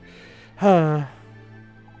remembered. Huh.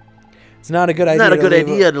 It's not a good idea. It's not a good to leave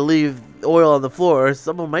idea to leave oil on the floor.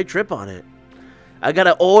 Someone might trip on it. I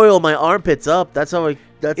gotta oil my armpits up. That's how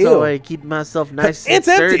I keep myself nice and It's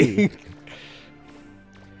sturdy. empty.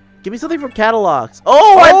 Give me something from catalogs.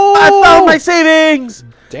 Oh, I found my savings.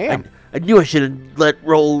 Damn. I knew I shouldn't let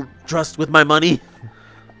Roll trust with my money.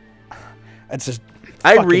 That's just.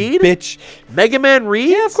 I fucking read? Bitch. Mega Man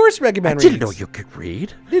reads? Yeah, of course Mega Man I reads. didn't know you could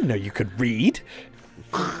read. Didn't know you could read.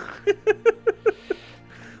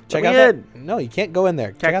 Check Let out me that. No, you can't go in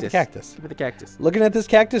there. Check out the cactus. Give me the cactus. Looking at this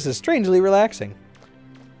cactus is strangely relaxing.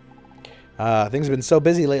 Things have been so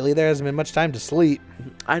busy lately, there hasn't been much time to sleep.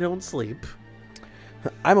 I don't sleep.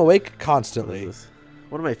 I'm awake constantly.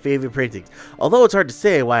 One of my favorite paintings. Although it's hard to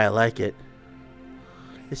say why I like it.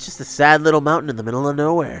 It's just a sad little mountain in the middle of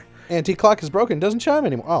nowhere. Antique clock is broken. Doesn't chime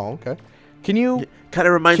anymore. Oh, okay. Can you... Kind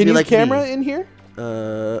of reminds Can me you like camera me. in here?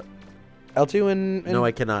 L2 and... No,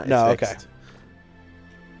 I cannot. It's No, fixed. okay.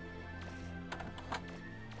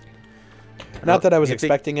 Not that I was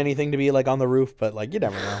expecting anything to be like on the roof, but like you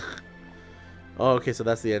never know. Oh, okay, so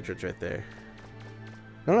that's the entrance right there.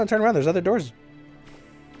 No, turn around. There's other doors.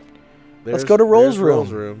 Let's go to Roll's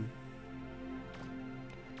room.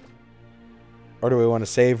 Or do we want to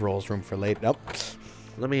save Roll's room for late? Nope.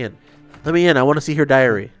 Let me in. Let me in. I want to see her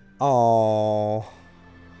diary. Oh,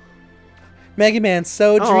 Mega Man's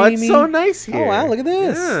so dreamy. Oh, it's so nice here. Oh wow, look at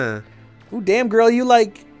this. Yeah. Ooh, damn girl, you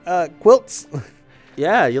like quilts?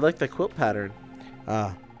 Yeah, you like the quilt pattern.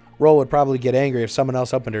 Roll would probably get angry if someone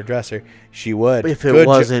else opened her dresser. She would. If it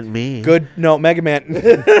wasn't me. Good. No, Mega Man.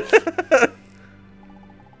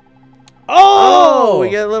 Oh, we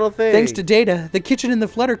get a little thing. Thanks to Data, the kitchen in the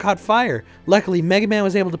flutter caught fire. Luckily, Mega Man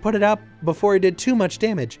was able to put it out before he did too much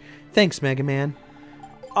damage. Thanks, Mega Man.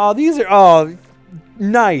 Oh, these are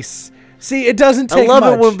nice. See, it doesn't take much. I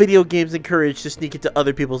love it when video games encourage to sneak into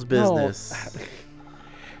other people's business. No.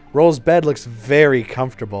 Roll's bed looks very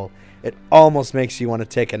comfortable. It almost makes you want to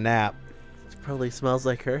take a nap. It probably smells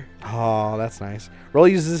like her. Oh, that's nice. Roll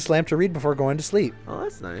uses this lamp to read before going to sleep. Oh,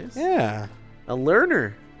 that's nice. Yeah. A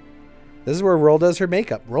learner. This is where Roll does her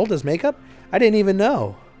makeup. Roll does makeup? I didn't even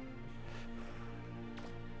know.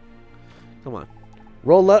 Come on.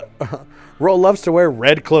 Roll loves to wear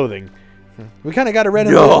red clothing. We kind of got a red.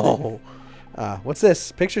 No. What's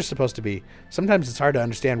this picture supposed to be? Sometimes it's hard to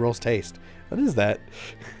understand Roll's taste. What is that?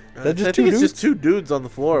 I think it's just two dudes on the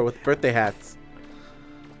floor with birthday hats.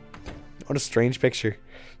 What a strange picture.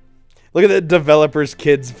 Look at the developer's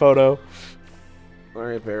kids photo. All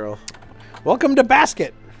right, Barrel. Welcome to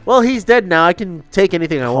Basket. Well, he's dead now. I can take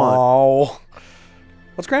anything I want. Oh.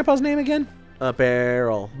 What's Grandpa's name again?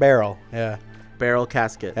 Barrel. Barrel, yeah. Barrel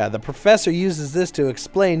casket. Yeah, the professor uses this to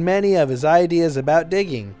explain many of his ideas about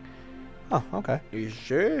digging. Oh, okay. Are you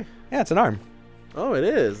sure? Yeah, it's an arm. Oh, it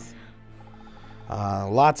is.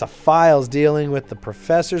 Lots of files dealing with the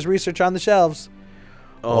professor's research on the shelves.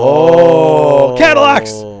 Oh.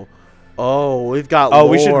 Cadillacs! Oh, we've got Oh, lore.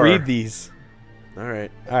 we should read these. All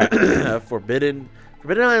right. All right. Forbidden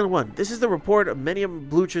Island 1. This is the report of many of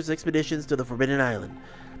Blucher's expeditions to the Forbidden Island.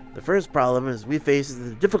 The first problem is we face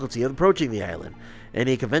the difficulty of approaching the island.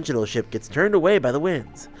 Any conventional ship gets turned away by the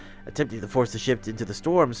winds. Attempting to force the ship into the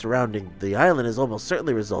storm surrounding the island is almost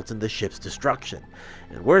certainly results in the ship's destruction.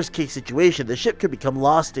 In worst case situation, the ship could become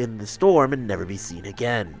lost in the storm and never be seen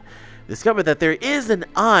again. Discover that there is an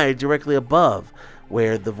eye directly above,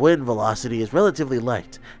 where the wind velocity is relatively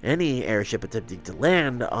light. Any airship attempting to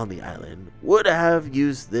land on the island would have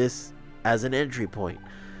used this as an entry point.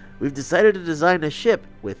 We've decided to design a ship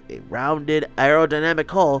with a rounded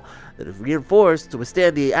aerodynamic hull that is reinforced to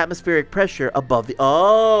withstand the atmospheric pressure above the...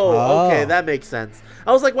 Oh, okay, that makes sense.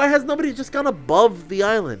 I was like, why has nobody just gone above the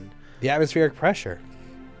island? The atmospheric pressure.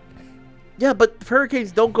 Yeah, but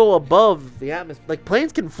hurricanes don't go above the atmosphere. Like,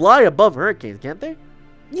 planes can fly above hurricanes, can't they?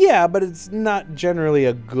 Yeah, but it's not generally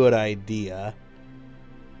a good idea.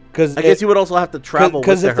 I guess you would also have to travel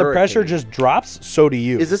because if the hurricane. pressure just drops, so do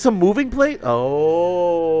you. Is this a moving plate?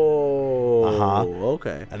 Oh.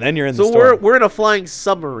 Okay. And then you're in the storm. So we're in a flying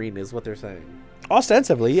submarine is what they're saying.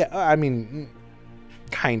 Ostensibly, yeah. I mean,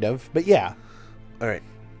 kind of, but yeah. All right.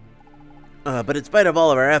 But in spite of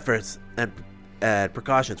all of our efforts and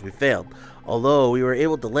precautions, we failed. Although we were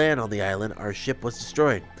able to land on the island, our ship was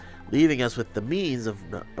destroyed, leaving us with the means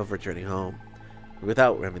of returning home.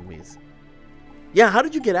 Without having the means. Yeah, how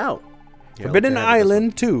did you get out? Forbidden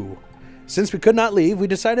Island 2. Since we could not leave, we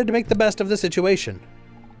decided to make the best of the situation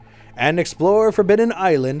and explore Forbidden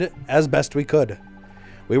Island as best we could.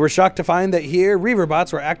 We were shocked to find that here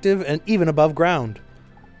Reaverbots were active and even above ground.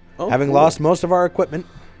 Oh, Having cool. lost most of our equipment...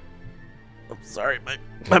 I'm sorry,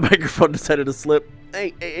 my microphone decided to slip.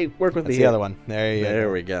 Hey, work with me That's here. the other one.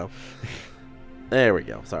 There we go. There we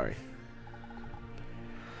go, sorry.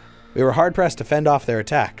 We were hard-pressed to fend off their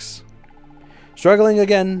attacks. Struggling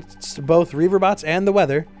against both Reaverbots and the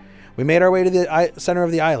weather, we made our way to the center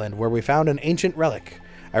of the island, where we found an ancient relic.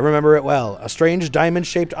 I remember it well, a strange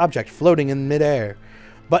diamond-shaped object floating in midair.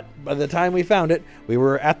 But by the time we found it, we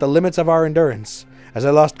were at the limits of our endurance. As I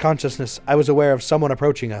lost consciousness, I was aware of someone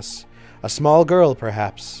approaching us. A small girl,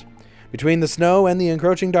 perhaps. Between the snow and the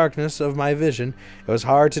encroaching darkness of my vision, it was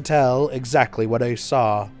hard to tell exactly what I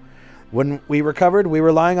saw. When we recovered, we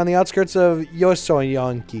were lying on the outskirts of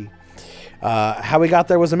Yosoyonki. How we got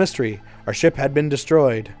there was a mystery. Our ship had been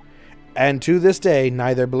destroyed. And to this day,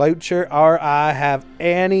 neither Blucher or I have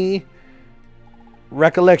any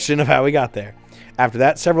recollection of how we got there. After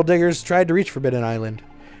that, several diggers tried to reach Forbidden Island,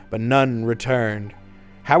 but none returned.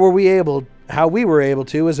 How we were able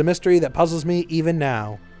to is a mystery that puzzles me even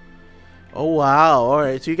now. Oh, wow. All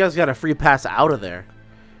right, so you guys got a free pass out of there.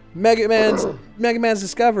 Mega Man's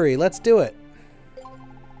Discovery. Let's do it.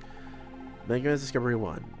 Mega Man's Discovery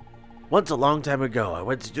 1. Once a long time ago, I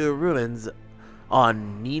went to the ruins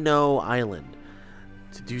on Nino Island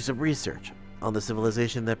to do some research on the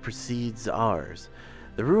civilization that precedes ours.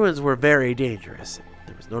 The ruins were very dangerous.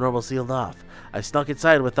 There was no normal sealed off. I snuck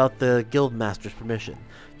inside without the guildmaster's permission.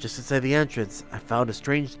 Just inside the entrance, I found a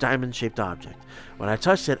strange diamond-shaped object. When I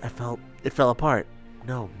touched it, it fell apart.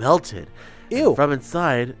 No, melted. Ew. And from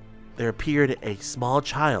inside, there appeared a small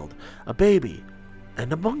child, a baby,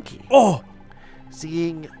 and a monkey. Oh!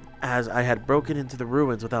 Seeing as I had broken into the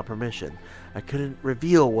ruins without permission, I couldn't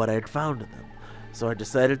reveal what I had found in them. So I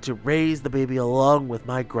decided to raise the baby along with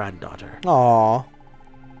my granddaughter. Aww.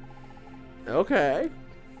 Okay.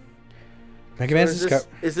 Mega Man's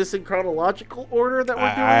Discovery. Is this in chronological order that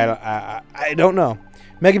we're doing? I don't know.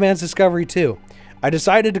 Mega Man's Discovery 2. I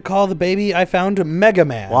decided to call the baby I found Mega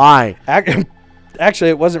Man. Why?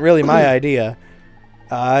 Actually, it wasn't really my idea.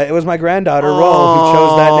 It was my granddaughter, Roll, who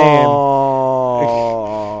chose that name.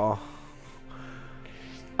 Oh.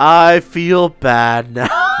 I feel bad now.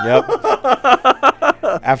 Yep.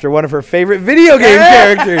 After one of her favorite video game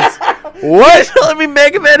characters. What? You're telling me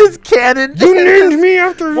Mega Man is canon? You named me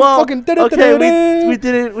after fucking. Okay, we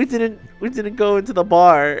didn't go into the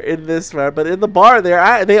bar in this part, but in the bar they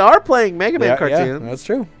are playing Mega Man cartoons. Yeah, that's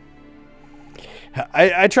true.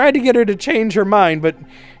 I tried to get her to change her mind, but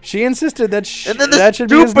she insisted that that should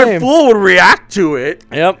be his name. Stupid fool would react to it.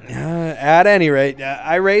 Yep. At any rate,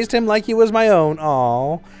 I raised him like he was my own.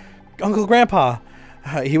 Aw, Uncle Grandpa.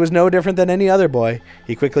 He was no different than any other boy.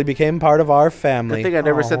 He quickly became part of our family. I think I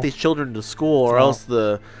never sent these children to school, or else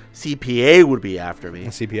the CPA would be after me.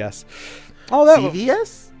 CPS. Oh, that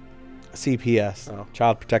CVS? CPS. Oh.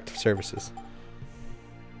 Child Protective Services.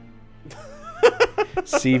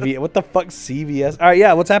 CV. What the fuck, CVS? All right,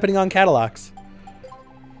 yeah. What's happening on Cadillacs?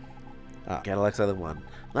 Cadillacs Island 1.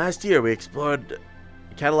 Last year, we explored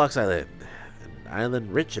Cadillacs Island, an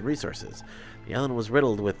island rich in resources. The island was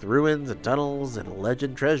riddled with ruins and tunnels and a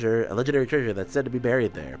legendary treasure that's said to be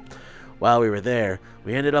buried there. While we were there,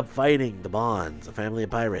 we ended up fighting the Bonds, a family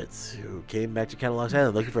of pirates who came back to Cadillacs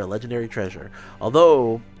Island looking for a legendary treasure.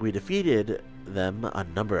 Although we defeated them a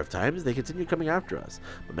number of times, they continued coming after us,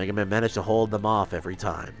 but Mega Man managed to hold them off every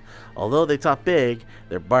time. Although they talked big,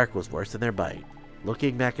 their bark was worse than their bite.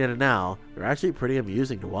 Looking back at it now, they're actually pretty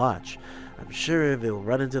amusing to watch. I'm sure they'll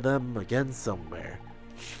run into them again somewhere.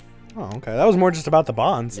 Oh, okay. That was more just about the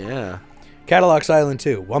Bonds. Yeah. Cadillacs Island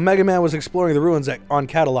 2. While Mega Man was exploring the ruins on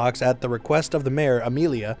Cadillacs at the request of the mayor,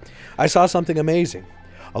 Amelia, I saw something amazing.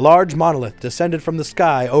 A large monolith descended from the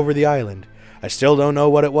sky over the island. I still don't know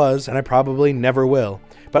what it was, and I probably never will.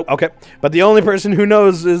 But the only person who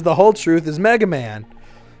knows is the whole truth is Mega Man.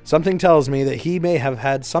 Something tells me that he may have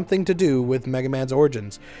had something to do with Mega Man's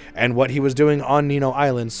origins and what he was doing on Nino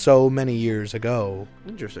Island so many years ago.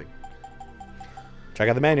 Interesting. Check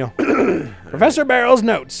out the manual. Professor Barrel's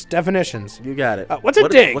notes. Definitions. You got it. What's a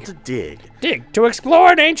dig? What's a dig? Dig. To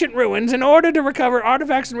explore ancient ruins in order to recover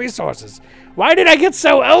artifacts and resources. Why did I get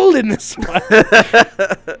so old in this one?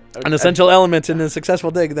 An essential element in a successful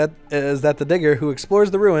dig is that the digger who explores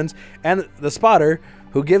the ruins and the spotter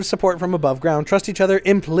who gives support from above ground trust each other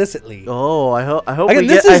implicitly. Oh, I hope. Again,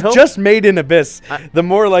 this is just made in Abyss. The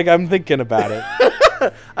more like I'm thinking about it.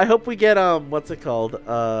 I hope we get what's it called?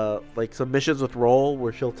 Like some missions with Roll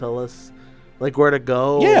where she'll tell us like where to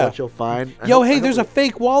go, what she'll find. Hey, there's a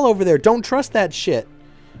fake wall over there. Don't trust that shit.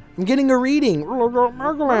 I'm getting a reading.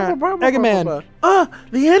 Mega Man.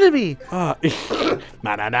 The enemy.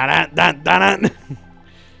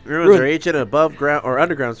 Ruins are ancient above ground or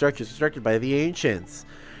underground structures constructed by the ancients.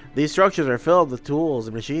 These structures are filled with tools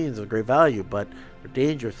and machines of great value, but they're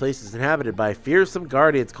dangerous places inhabited by fearsome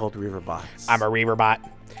guardians called Reaverbots. I'm a Reaverbot.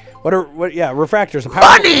 Refractors.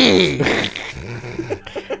 Bunny!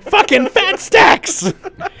 Fucking fat stacks!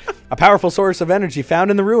 A powerful source of energy found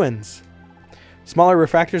in the ruins. Smaller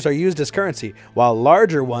refractors are used as currency, while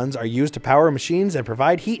larger ones are used to power machines and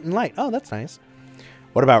provide heat and light. Oh, that's nice.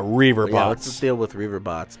 What about Reaverbots? Yeah, let's deal with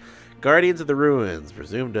Reaverbots. Guardians of the ruins,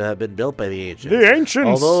 presumed to have been built by the ancients. The ancients!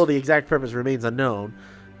 Although the exact purpose remains unknown,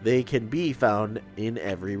 They can be found in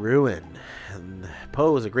every ruin, and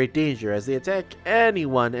pose a great danger as they attack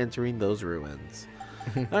anyone entering those ruins.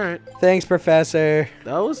 All right. Thanks, Professor.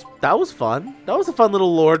 That was fun. That was a fun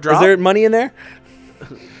little lore drop. Is there money in there?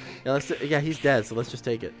 Yeah, he's dead, so let's just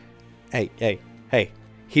take it. Hey.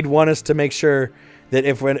 He'd want us to make sure that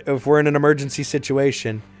if we're in an emergency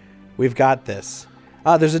situation, we've got this.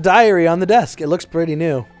 There's a diary on the desk. It looks pretty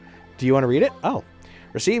new. Do you want to read it? Oh.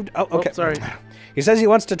 Received? Oh, okay. Oh, sorry. He says he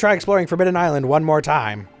wants to try exploring Forbidden Island one more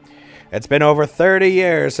time. It's been over 30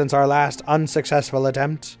 years since our last unsuccessful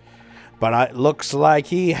attempt. But it looks like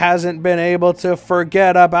he hasn't been able to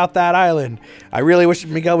forget about that island. I really wish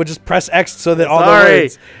Miguel would just press X so that all the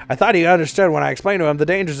words... I thought he understood when I explained to him the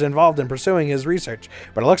dangers involved in pursuing his research.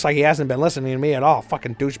 But it looks like he hasn't been listening to me at all.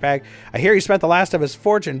 Fucking douchebag. I hear he spent the last of his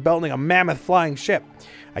fortune building a mammoth flying ship.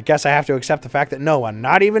 I guess I have to accept the fact that no one,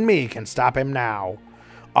 not even me, can stop him now.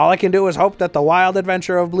 All I can do is hope that the wild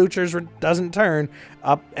adventure of Bluchers doesn't turn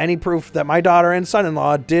up any proof that my daughter and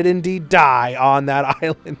son-in-law did indeed die on that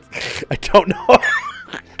island. I don't know.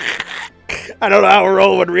 I don't know how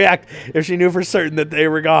Roll would react if she knew for certain that they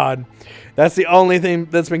were gone. That's the only thing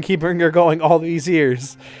that's been keeping her going all these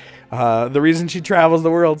years. The reason she travels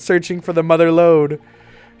the world searching for the Mother Lode.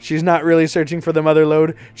 She's not really searching for the Mother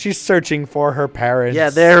Lode. She's searching for her parents. Yeah,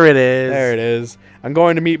 there it is. There it is. I'm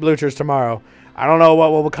going to meet Bluchers tomorrow. I don't know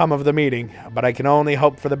what will become of the meeting, but I can only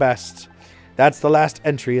hope for the best. That's the last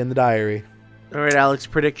entry in the diary. All right, Alex,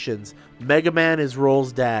 predictions. Mega Man is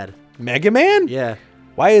Roll's dad. Mega Man? Yeah.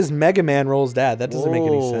 Why is Mega Man Roll's dad? That doesn't make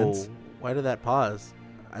any sense. Why did that pause?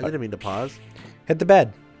 I didn't mean to pause. Hit the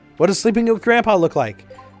bed. What does sleeping with Grandpa look like?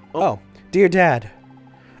 Oh, dear Dad.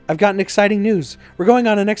 I've gotten exciting news. We're going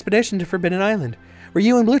on an expedition to Forbidden Island, where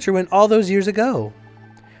you and Blucher went all those years ago.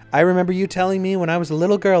 I remember you telling me when I was a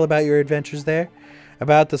little girl about your adventures there,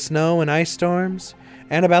 about the snow and ice storms,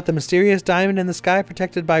 and about the mysterious diamond in the sky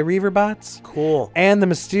protected by reaver bots. Cool. And the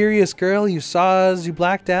mysterious girl you saw as you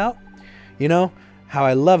blacked out. You know how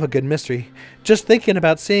I love a good mystery. Just thinking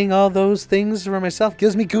about seeing all those things for myself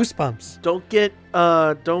gives me goosebumps. Don't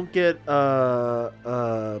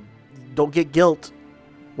get guilt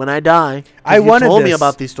when I die. I wanted told this. me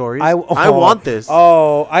about these stories. I want this.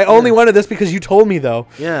 Oh, I only wanted this because you told me, though.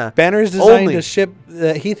 Yeah. Banner's designed a ship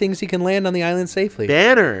that he thinks he can land on the island safely.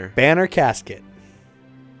 Banner casket.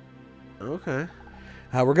 Okay.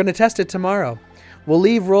 We're going to test it tomorrow. We'll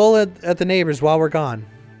leave Roll at the neighbors while we're gone.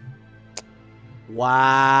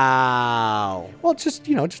 Wow. Well, just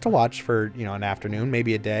to watch for, an afternoon,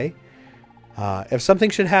 maybe a day. If something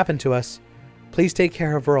should happen to us, please take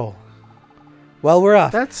care of Roll. Well, we're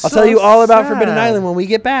off. I'll tell you all about Forbidden Island when we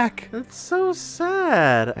get back. That's so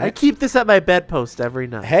sad. I keep this at my bedpost every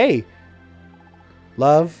night. Hey.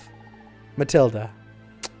 Love, Matilda.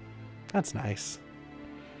 That's nice.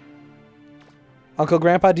 Uncle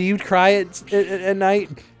Grandpa, do you cry at night?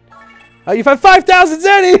 Oh, you found 5,000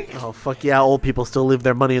 zenny! Oh, fuck yeah. Old people still leave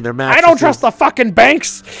their money in their mattresses. I don't trust the fucking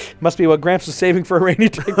banks! Must be what Gramps was saving for a rainy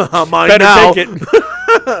day. Mine Better now. take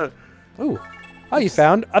it. Ooh. Oh, you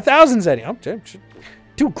found 1,000 zenny. Oh,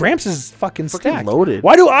 dude, Gramps is fucking stacked. Loaded.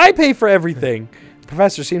 Why do I pay for everything? The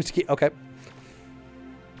professor seems to keep... Okay.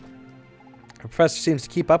 The professor seems to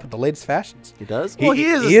keep up with the latest fashions. He does? Well, he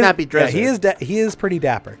is a snappy dresser. Yeah, he is pretty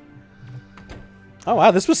dapper. Oh,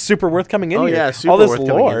 wow. This was super worth coming in here. Oh, yeah. Super all this worth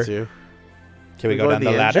lore. coming into. Can we go down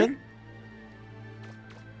the ladder? Engine?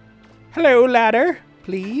 Hello, ladder.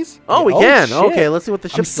 Please. Oh, we can. Shit. Okay, let's see what the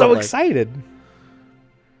ship's I'm so like. excited.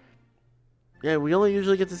 Yeah, we only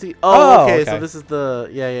usually get to see... Oh, okay. So okay. this is the...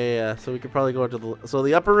 Yeah. So we could probably go into the... So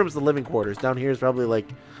the upper room is the living quarters. Down here is probably like...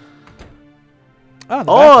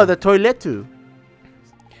 Oh, the toiletu.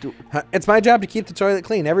 It's my job to keep the toilet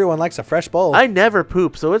clean. Everyone likes a fresh bowl. I never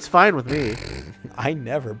poop, so it's fine with me. I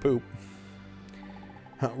never poop.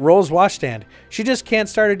 Roll's washstand. She just can't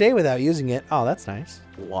start her day without using it. Oh, that's nice.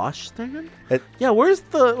 Washstand? Yeah, where's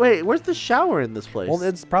the shower in this place? Well,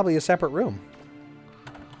 it's probably a separate room.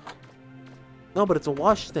 No, but it's a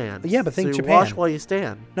washstand. Yeah, but think so you Japan. wash while you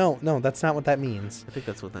stand. No, that's not what that means. I think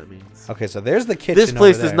that's what that means. Okay, so there's the kitchen. This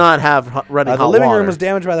place over there. does not have running hot water. The living room was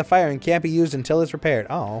damaged by the fire and can't be used until it's repaired.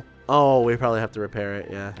 Oh. Oh, we probably have to repair it,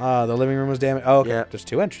 yeah. The living room was damaged. Oh, okay. Yeah. There's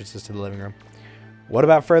 2 entrances to the living room. What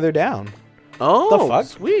about further down? Oh, the fuck?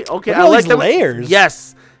 Sweet. Okay, I like the layers.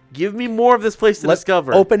 Yes. Give me more of this place to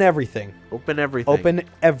discover. Open everything. Open everything. Open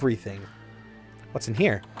everything. What's in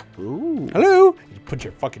here? Ooh. Hello. You put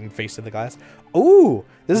your fucking face in the glass. Ooh.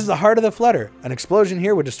 This is the heart of the flutter. An explosion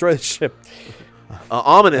here would destroy the ship.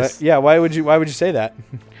 Ominous. Yeah. Why would you say that?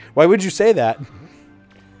 Why would you say that?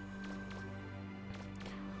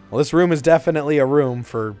 Well, this room is definitely a room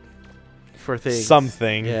for for things.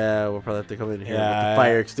 Something. Yeah, we'll probably have to come in here with Yeah. the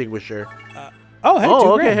fire extinguisher. Oh, hey, Oh,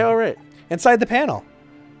 2 okay, grand. all right. Inside the panel.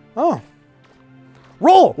 Oh.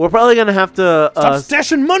 Roll! We're probably gonna have to Stop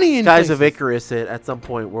stashing money in Skies places. of Icarus it at some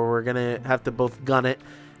point where we're gonna have to both gun it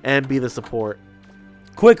and be the support.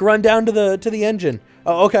 Quick, run down to the engine.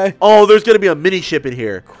 Oh, okay. Oh, there's gonna be a mini ship in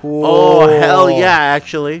here. Cool. Oh, hell yeah!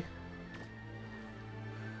 Actually,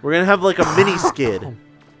 we're gonna have like a mini skid.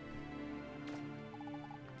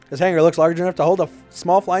 This hangar looks large enough to hold a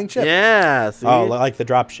small flying ship. Yeah. See? Oh, like the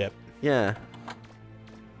drop ship. Yeah.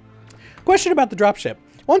 Question about the drop ship.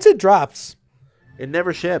 Once it drops. It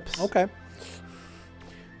never ships. Okay.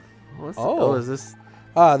 Oh, is this?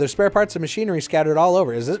 There's spare parts and machinery scattered all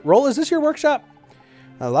over. Is this your workshop?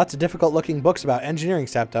 Lots of difficult looking books about engineering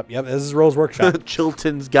stacked up. Yep, this is Roll's workshop.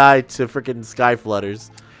 Chilton's Guide to Freaking Sky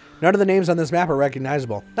Flutters. None of the names on this map are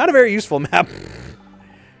recognizable. Not a very useful map.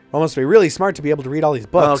 One must be really smart to be able to read all these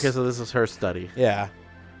books. Oh, okay, so this is her study. Yeah.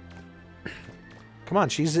 Come on,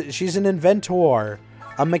 she's an inventor,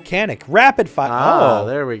 a mechanic, rapid fire. Ah,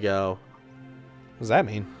 there we go. What does that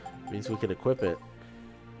mean? Means we can equip it.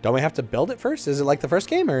 Don't we have to build it first? Is it like the first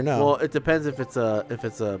game or no? Well, it depends if it's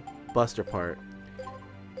a buster part.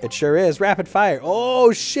 It sure is. Rapid fire.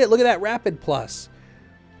 Oh shit! Look at that rapid plus.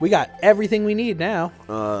 We got everything we need now.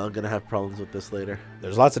 I'm gonna have problems with this later.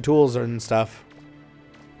 There's lots of tools and stuff.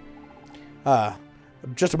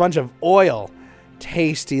 Just a bunch of oil.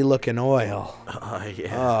 Tasty looking oil.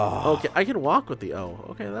 Yeah. Oh. Okay, I can walk with the O.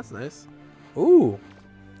 Okay, that's nice. Ooh.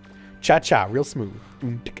 Cha-cha, real smooth.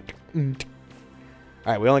 All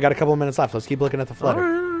right, we only got a couple of minutes left. Let's keep looking at the flutter.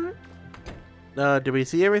 All right. Did we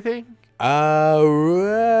see everything?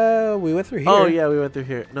 We went through here. Oh, yeah, we went through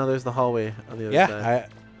here. No, there's the hallway on the other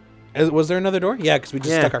side. Was there another door? Yeah, because we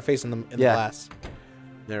just stuck our face in the glass.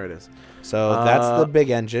 There it is. So that's the big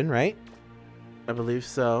engine, right? I believe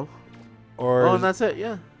so. Or and that's it.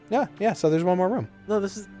 Yeah. Yeah. So there's one more room. No,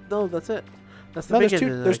 that's it. That's the big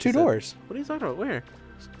engine. There's two doors. What are you talking about? Where?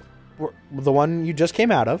 The one you just came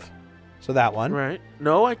out of. So that one. Right.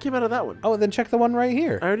 No, I came out of that one. Oh, then check the one right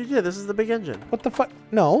here. I already did. This is the big engine. What the fuck?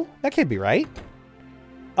 No, that can't be right.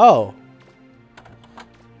 Oh.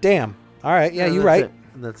 Damn. All right. Yeah, you're right.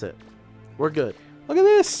 That's it. We're good. Look at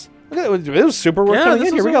this. Look at it. It was super worth coming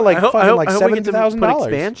in here. We got like $7,000.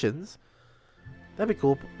 Expansions. That'd be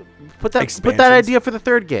cool. Put that idea for the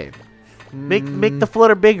third game. Make the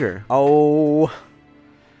flutter bigger. Oh.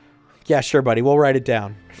 Yeah, sure, buddy. We'll write it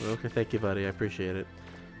down. Okay, thank you, buddy. I appreciate it.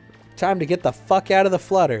 Time to get the fuck out of the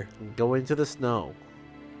flutter. Go into the snow.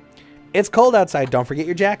 It's cold outside. Don't forget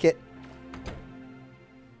your jacket.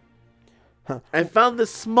 I found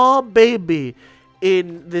this small baby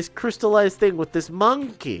in this crystallized thing with this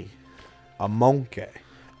monkey. A monkey.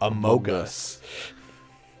 Among Us.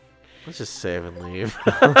 Let's just save and leave.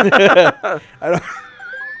 I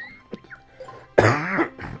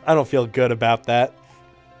don't feel good about that.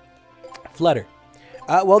 Flutter.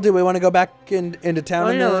 Well, do we want to go back into town?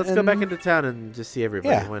 Oh, yeah, let's go back into town and just see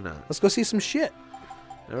everybody. Yeah. Why not? Let's go see some shit.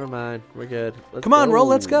 Never mind. We're good. Come on, Roll.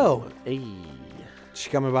 Let's go. Hey. Is she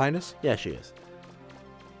coming behind us? Yeah, she is.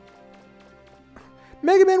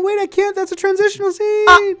 Mega Man, wait, I can't. That's a transitional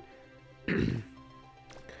scene.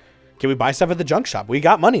 Can we buy stuff at the junk shop? We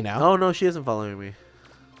got money now. Oh, no, she isn't following me.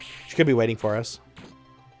 She could be waiting for us.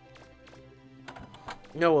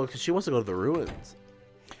 No, well, because she wants to go to the ruins.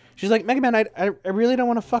 She's like, Mega Man, I really don't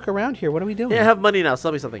want to fuck around here. What are we doing? Yeah, I have money now.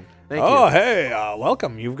 Sell me something. Thank you. Oh, hey,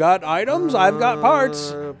 welcome. You've got items. I've got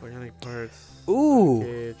parts. Organic parts. Ooh,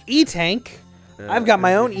 Package. E-Tank. I've got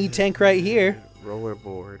my own E-Tank right here. Roller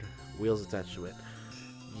board. Wheels attached to it.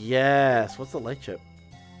 Yes. What's the light chip?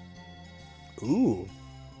 Ooh.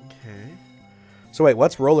 Okay. So wait,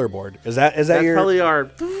 what's rollerboard? Is that That's your? probably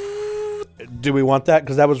our. Do we want that?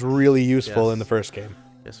 Because that was really useful in the first game.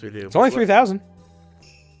 Yes, we do. It's only 3,000.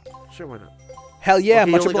 Sure, why not? Hell yeah,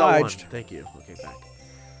 okay, much only got obliged. one. Thank you. Okay, back.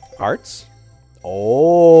 Parts.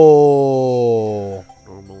 Oh.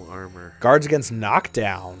 Normal armor. Guards against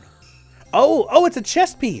knockdown. Oh, it's a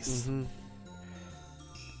chest piece. Mm-hmm.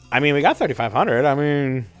 I mean, we got 3,500. I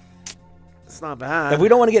mean, it's not bad. if we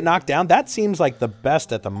don't want to get knocked down, that seems like the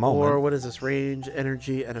best at the moment. Or what is this? Range,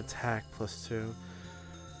 energy, and attack +2.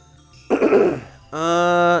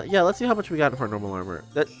 Yeah, let's see how much we got for normal armor.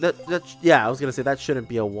 Yeah, I was gonna say that shouldn't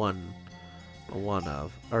be a one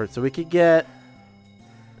of. All right, so we could get.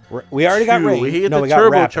 We already got range. We got the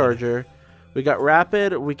turbocharger. We got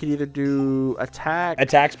rapid. We could either do attack.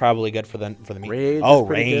 Attack's probably good for the meat. Range. Oh, is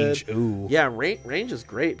pretty range. good. Ooh. Yeah, range is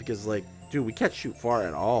great because like, dude, we can't shoot far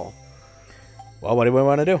at all. Well, what do we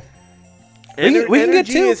want to do? We can get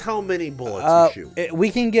two. Is how many bullets you shoot. We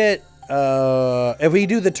can get If we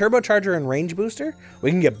do the turbocharger and range booster,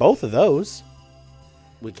 we can get both of those.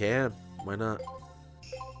 We can. Why not?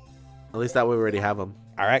 At least that way we already have them.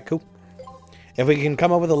 All right, cool. If we can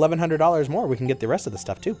come up with $1,100 more, we can get the rest of the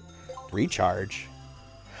stuff too. Recharge.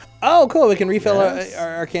 Oh, cool. We can refill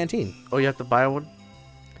our canteen. Oh, you have to buy one?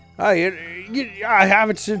 Oh, I have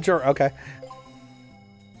it. Okay.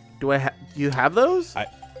 Do you have those?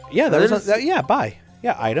 Yeah, yeah, buy.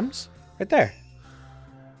 Yeah, items. Right there.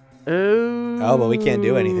 Oh, but we can't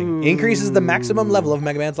do anything. Increases the maximum level of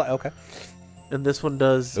Mega Man's life. Okay. And this one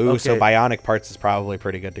does. Ooh, so bionic parts is probably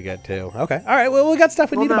pretty good to get too. Okay. All right. Well, we got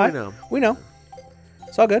stuff we need to buy. We know.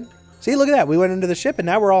 It's all good. See, look at that. We went into the ship and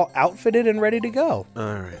now we're all outfitted and ready to go.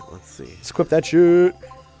 All right. Let's see. Let's equip that shit.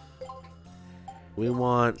 We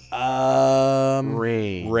want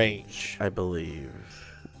range. I believe.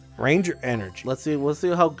 Range or energy? Let's see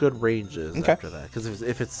how good range is after that. Because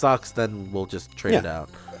if it sucks, then we'll just trade it out.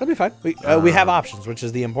 That'll be fine. We have options, which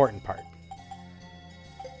is the important part.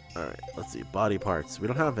 All right. Let's see. Body parts. We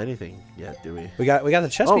don't have anything yet, do we? We got the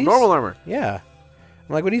chest piece. Oh, normal armor. Yeah.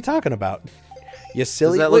 I'm like, what are you talking about? You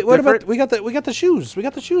silly. Does that look different? About we got the shoes. We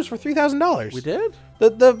got the shoes for $3,000. We did?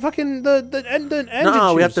 The fucking the engine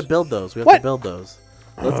shoes. We have to build those. We have to build those.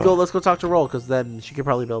 Let's go talk to Roll, because then she could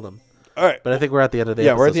probably build them. All right. But I think we're at the end of the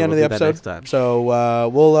episode. Yeah, we're at the end of the episode. Next time. So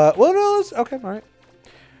okay, all right.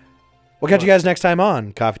 We'll catch you guys next time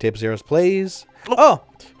on Coffee Table Zero's Plays. Oh,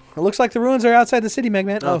 it looks like the ruins are outside the city, Mega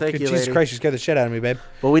Man. Oh, thank you, Jesus lady. Christ, you scared the shit out of me, babe.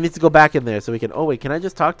 Well, we need to go back in there so we can. Oh wait, can I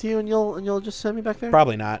just talk to you and you'll just send me back there?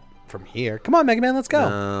 Probably not from here. Come on, Mega Man, let's go.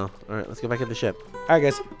 No. All right, let's go back in the ship. All right,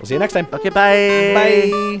 guys. We'll see you next time. Okay,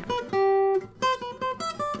 bye. Bye.